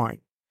nothing but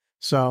wine.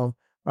 So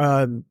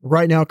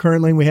right now,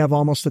 currently, we have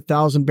almost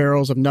 1,000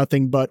 barrels of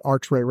nothing but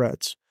Archway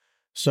Reds.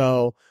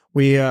 So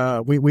we've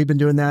been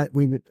doing that.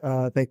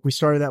 I think we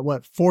started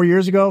that 5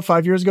 years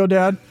ago,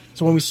 Dad.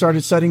 So when we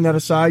started setting that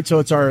aside, so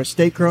it's our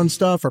estate grown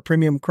stuff, our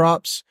premium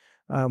crops.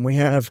 We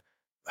have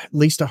at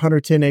least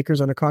 110 acres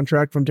under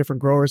contract from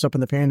different growers up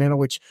in the Panhandle,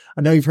 which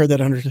I know you've heard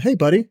that 100. Hey,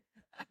 buddy,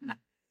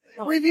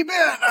 where have you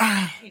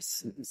been?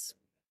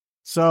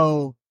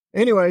 So,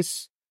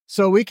 anyways,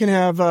 so we can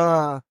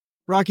have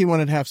Rocky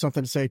wanted to have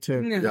something to say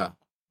too. Yeah,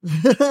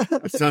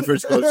 it's time for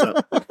his close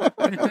up.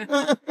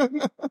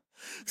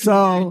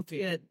 So,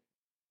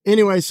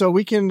 anyway, so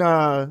we can.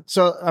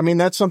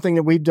 That's something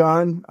that we've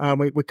done.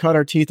 We cut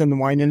our teeth in the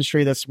wine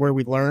industry. That's where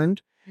we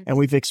learned, and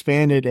we've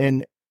expanded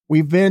and.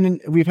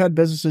 We've had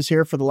businesses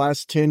here for the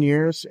last 10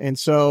 years. And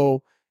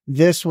so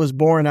this was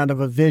born out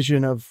of a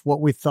vision of what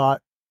we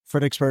thought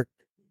Fredericksburg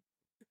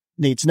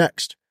needs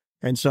next.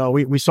 And so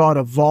we saw it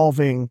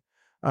evolving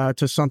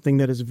to something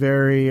that is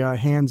very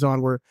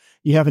hands-on, where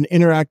you have an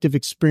interactive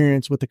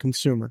experience with the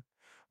consumer.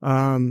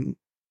 You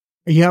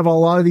have a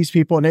lot of these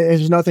people, and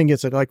there's nothing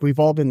against it. Like, we've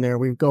all been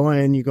there. You go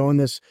in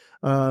this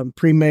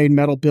pre-made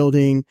metal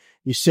building,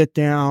 you sit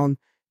down,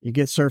 you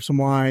get served some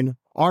wine.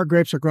 Our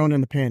grapes are grown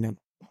in the Panhandle.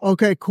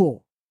 Okay,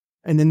 cool.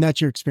 And then that's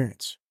your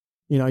experience.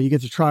 You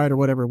get to try it or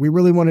whatever. We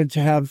really wanted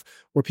to have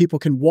where people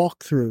can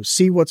walk through,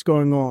 see what's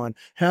going on,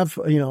 have,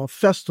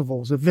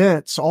 festivals,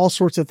 events, all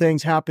sorts of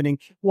things happening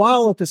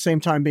while at the same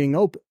time being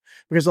open.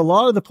 Because a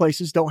lot of the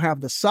places don't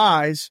have the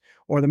size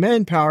or the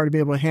manpower to be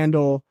able to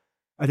handle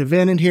an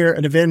event in here,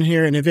 an event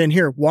here, an event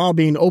here while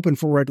being open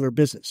for regular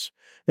business.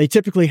 They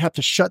typically have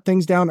to shut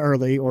things down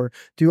early or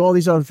do all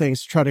these other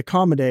things to try to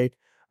accommodate.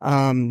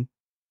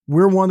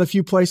 We're one of the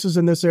few places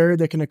in this area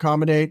that can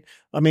accommodate.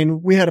 I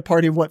mean, we had a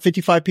party of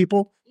 55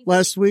 people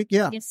last week.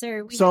 Yeah. Yes,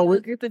 sir. We have a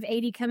group of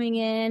 80 coming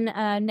in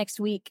next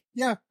week.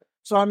 Yeah.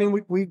 So, I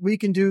mean, we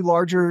can do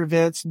larger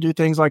events and do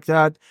things like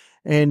that.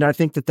 And I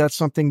think that that's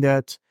something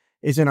that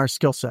is in our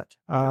skill set.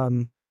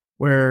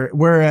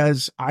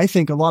 Whereas I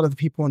think a lot of the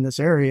people in this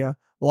area,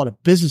 a lot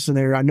of business in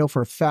the area, I know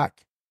for a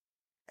fact,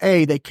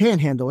 A, they can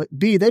handle it.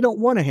 B, they don't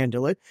want to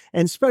handle it.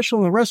 And especially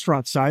on the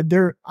restaurant side,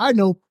 I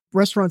know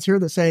restaurants here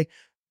that say,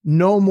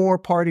 no more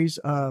parties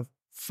of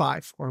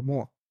 5 or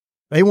more.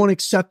 They won't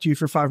accept you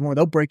for 5 more.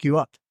 They'll break you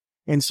up.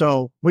 And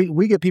so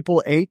we get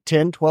people 8,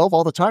 10, 12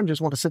 all the time,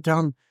 just want to sit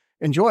down,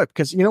 enjoy it.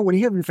 Because, when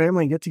you have your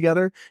family and get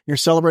together, you're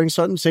celebrating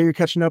something, say you're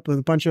catching up with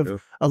a bunch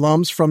of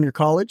alums from your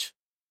college,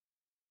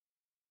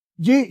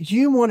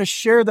 you want to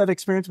share that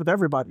experience with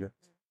everybody.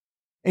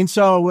 And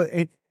so,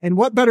 and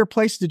what better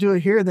place to do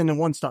it here than a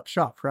one-stop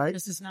shop, right?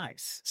 This is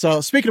nice.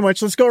 So speaking of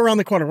which, let's go around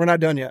the corner. We're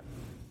not done yet.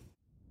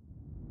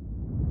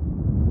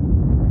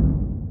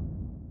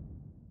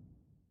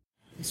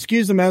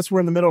 Excuse the mess. We're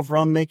in the middle of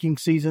rum making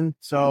season,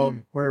 so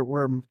we're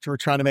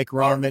trying to make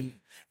rum, and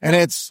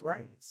it's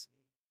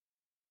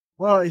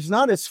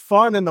not as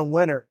fun in the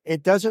winter.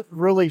 It doesn't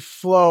really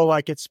flow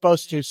like it's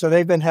supposed to. So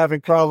they've been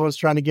having problems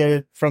trying to get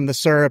it from the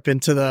syrup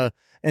into the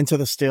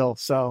still.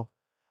 So,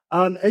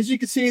 as you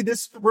can see,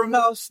 this brew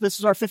house, this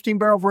is our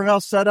 15-barrel brew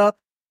house setup.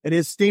 It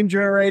is steam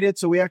generated,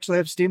 so we actually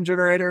have steam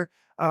generator.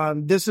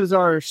 This is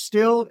our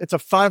still. It's a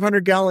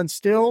 500-gallon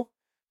still.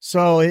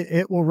 So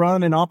it will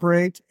run and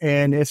operate,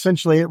 and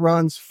essentially it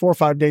runs 4 or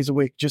 5 days a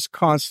week, just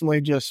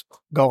constantly just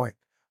going.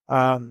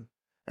 And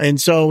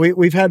so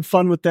we've had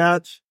fun with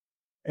that.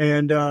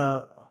 And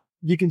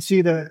you can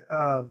see that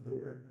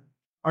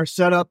our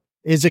setup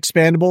is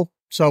expandable,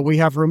 so we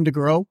have room to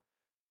grow.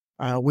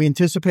 We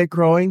anticipate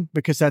growing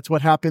because that's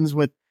what happens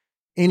with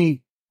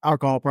any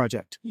alcohol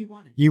project.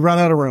 You run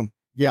out of room.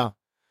 Yeah.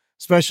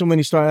 Especially when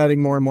you start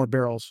adding more and more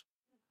barrels.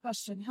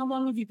 Question. How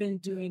long have you been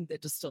doing the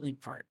distilling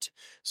part?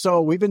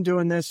 So we've been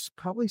doing this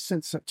probably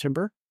since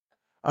September.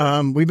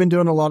 We've been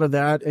doing a lot of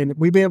that, and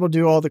we've been able to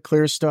do all the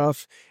clear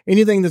stuff.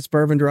 Anything that's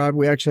bourbon dried,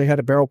 we actually had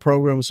a barrel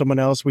program with someone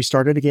else. We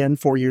started again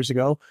 4 years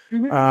ago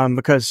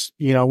because,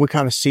 we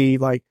kind of see,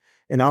 like,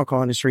 in the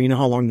alcohol industry,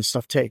 how long this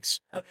stuff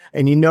takes. Okay.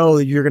 And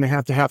that you're going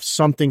to have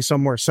something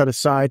somewhere set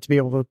aside to be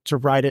able to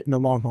ride it in the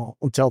long haul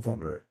until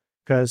then.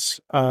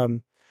 Because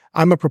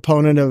I'm a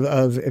proponent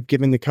of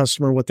giving the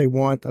customer what they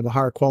want, of a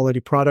higher quality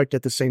product.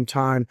 At the same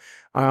time,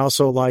 I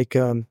also like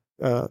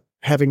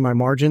having my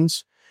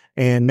margins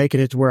and making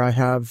it to where I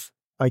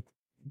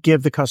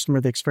give the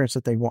customer the experience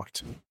that they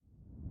want.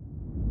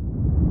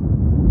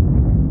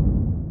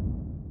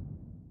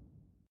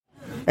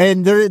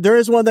 And there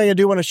is one thing I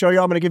do want to show you.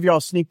 I'm going to give you all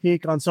a sneak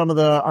peek on some of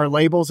our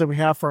labels that we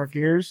have for our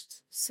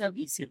gears. So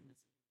easy.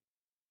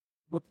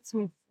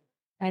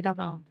 I don't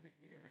know.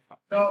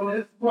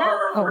 So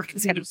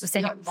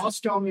it's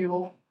Moscow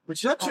Mule,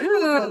 which is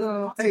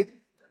actually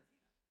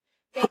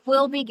They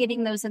will be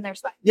getting those in their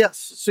spot. yes.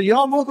 So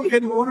y'all will be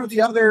getting one or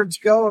the other to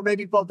go, or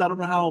maybe both. I don't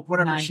know how.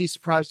 Whatever she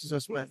surprises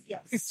us with.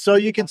 Yes. So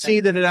you can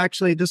see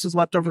that this is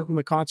left over from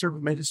the concert.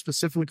 We made it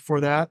specifically for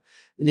that.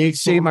 And you can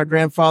see my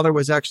grandfather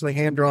was actually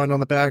hand drawn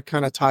on the back.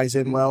 Kind of ties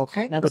in well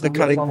with the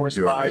cutting horse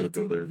vibe.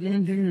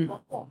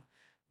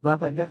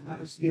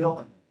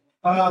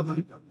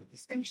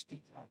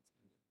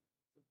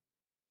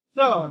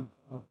 So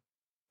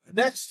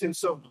next,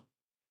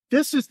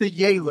 this is the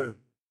Yalu.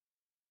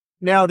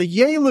 Now, the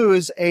Yalu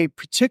is a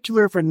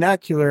particular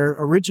vernacular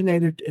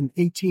originated in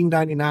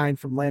 1899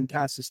 from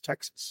Lampasas,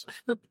 Texas.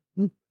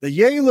 The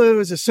Yalu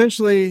is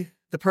essentially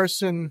the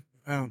person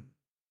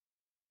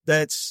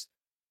that's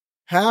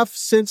half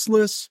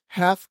senseless,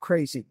 half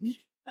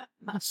crazy.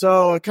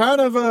 So kind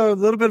of a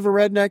little bit of a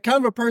redneck, kind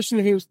of a person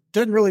who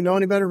didn't really know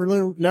any better,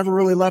 never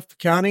really left the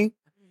county,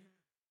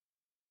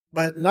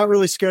 but not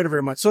really scared of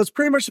very much. So it's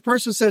pretty much the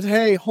person who said,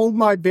 hey, hold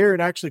my beer,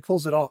 and actually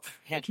pulls it off.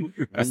 So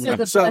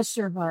the bless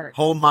your heart.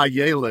 Hold my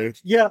Yalu.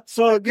 Yeah.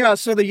 So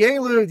the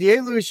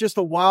Yalu is just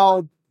a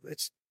wild,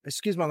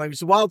 excuse my language,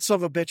 it's a wild son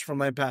of a bitch from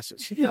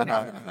Lampasas.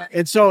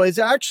 And so it's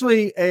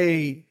actually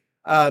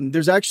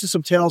there's actually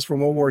some tales from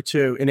World War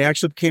II, and it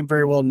actually became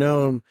very well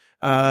known.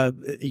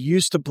 It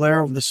used to blare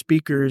over the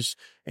speakers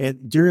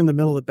and during the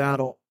middle of the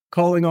battle,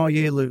 calling all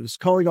Yalus,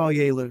 calling all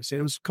Yalus. And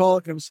it was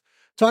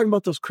talking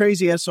about those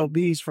crazy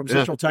SOBs from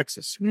Central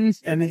Texas.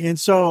 And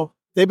so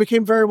they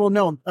became very well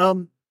known.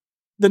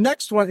 The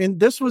next one, and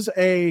this was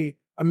a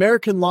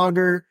American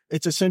lager.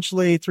 It's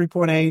essentially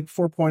 3.8,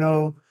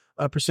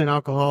 4.0%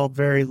 alcohol,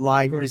 very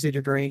light, easy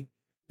to drink.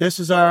 This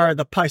is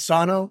the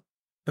Paisano.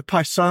 The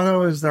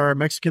Paisano is our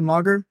Mexican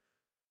lager.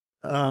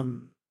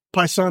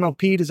 Paisano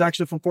Pete is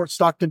actually from Fort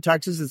Stockton,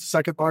 Texas. It's the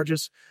second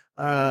largest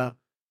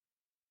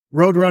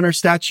Roadrunner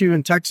statue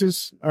in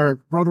Texas, or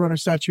Roadrunner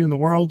statue in the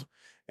world.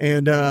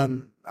 And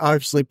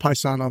obviously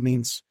Paisano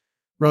means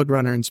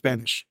Roadrunner in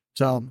Spanish.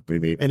 So,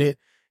 and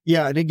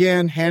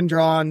again,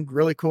 hand-drawn,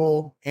 really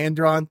cool,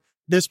 hand-drawn.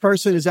 This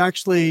person is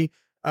actually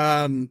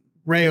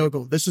Ray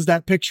Ogle. This is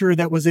that picture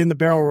that was in the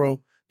barrel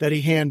roll that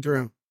he hand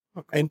drew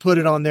and put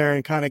it on there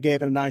and kind of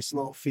gave it a nice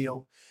little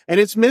feel. And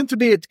it's meant to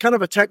be kind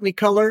of a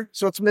Technicolor,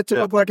 so it's meant to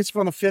look like it's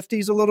from the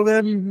 50s a little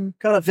bit,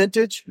 kind of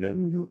vintage. Yeah.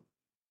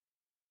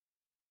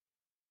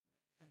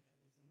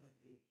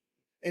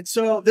 And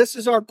so this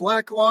is our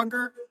black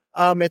lager.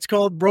 It's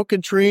called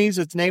Broken Trees.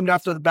 It's named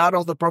after the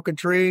Battle of the Broken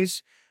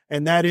Trees.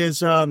 And that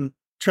is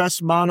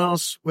Tres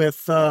Manos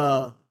with,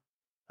 God,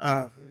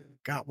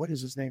 what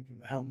is his name?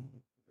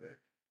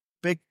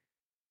 Big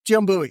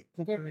Jim Bowie.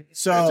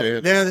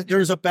 So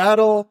there's a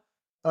battle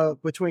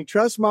between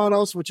Tres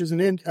Manos, which is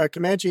a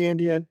Comanche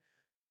Indian,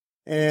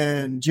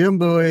 and Jim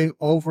Bowie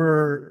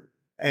over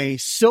a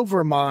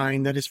silver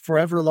mine that is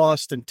forever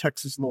lost in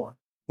Texas lore.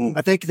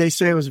 I think they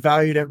say it was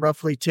valued at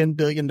roughly $10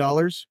 billion,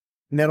 and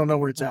they don't know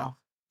where it's at.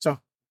 So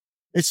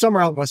it's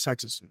somewhere out in West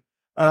Texas.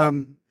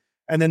 And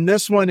then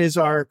this one is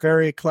our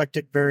very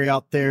eclectic, very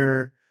out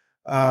there,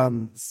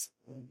 kind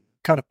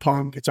of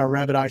punk. It's our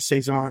Rabbit Eye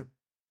Saison.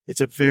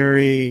 It's a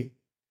very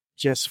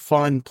just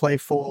fun,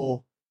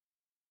 playful.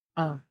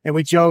 And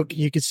we joke,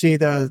 you can see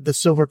the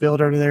silver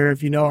builder under there.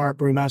 If you know our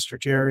brewmaster,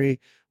 Jerry,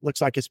 looks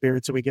like a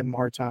spirit, so we give him a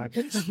hard time.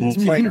 He's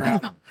playing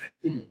around.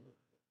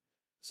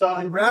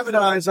 So Rabbit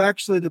Eye is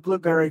actually the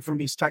blueberry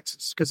from East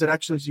Texas, because it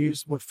actually is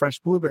used with fresh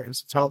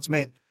blueberries. That's how it's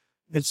made.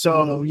 And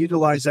so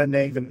utilize that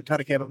name and kind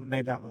of came up with the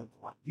name that one.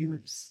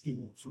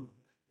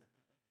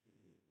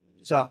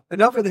 So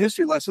enough of the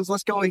history lessons.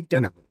 Let's go eat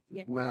dinner.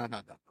 Yeah. Well,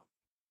 not that.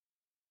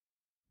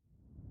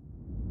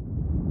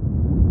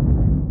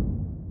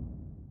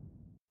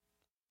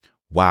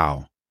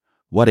 Wow,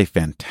 what a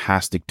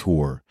fantastic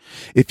tour.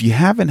 If you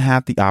haven't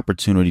had the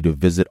opportunity to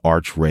visit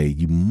Arch Ray,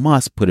 you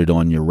must put it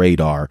on your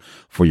radar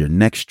for your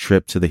next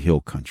trip to the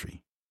Hill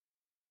Country.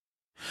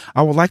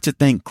 I would like to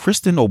thank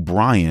Kristen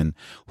O'Brien,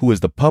 who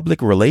is the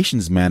public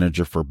relations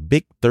manager for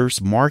Big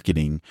Thirst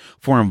Marketing,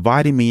 for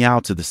inviting me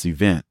out to this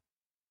event.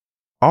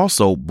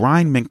 Also,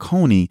 Brian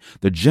Manconi,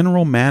 the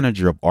general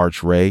manager of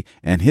Arch Ray,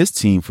 and his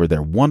team for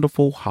their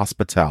wonderful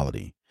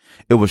hospitality.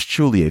 It was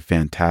truly a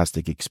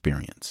fantastic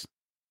experience.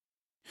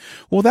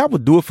 Well, that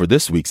would do it for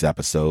this week's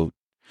episode.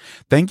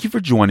 Thank you for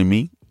joining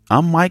me.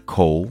 I'm Mike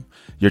Cole,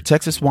 your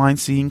Texas Wine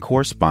Scene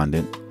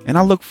correspondent, and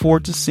I look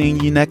forward to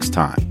seeing you next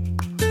time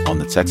on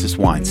the Texas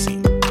Wine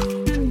Scene.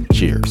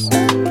 Cheers.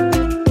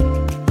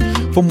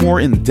 For more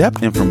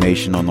in-depth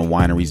information on the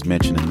wineries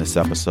mentioned in this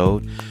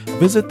episode,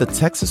 visit the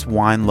Texas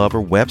Wine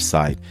Lover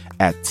website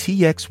at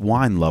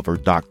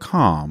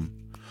txwinelover.com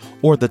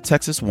or the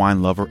Texas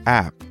Wine Lover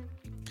app.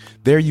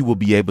 There you will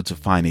be able to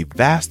find a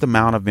vast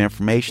amount of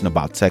information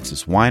about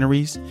Texas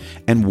wineries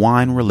and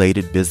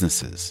wine-related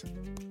businesses.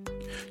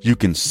 You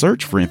can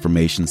search for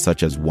information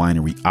such as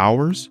winery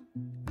hours,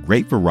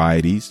 grape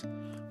varieties,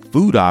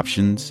 food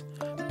options,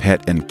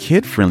 pet and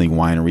kid-friendly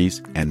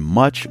wineries, and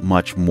much,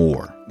 much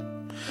more.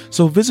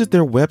 So visit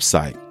their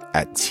website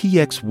at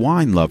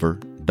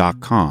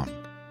txwinelover.com.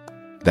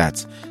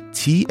 That's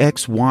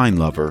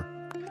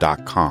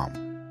txwinelover.com.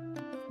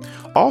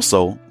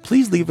 Also,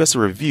 please leave us a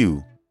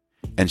review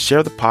and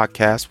share the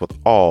podcast with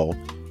all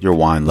your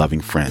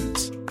wine-loving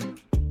friends.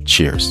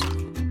 Cheers.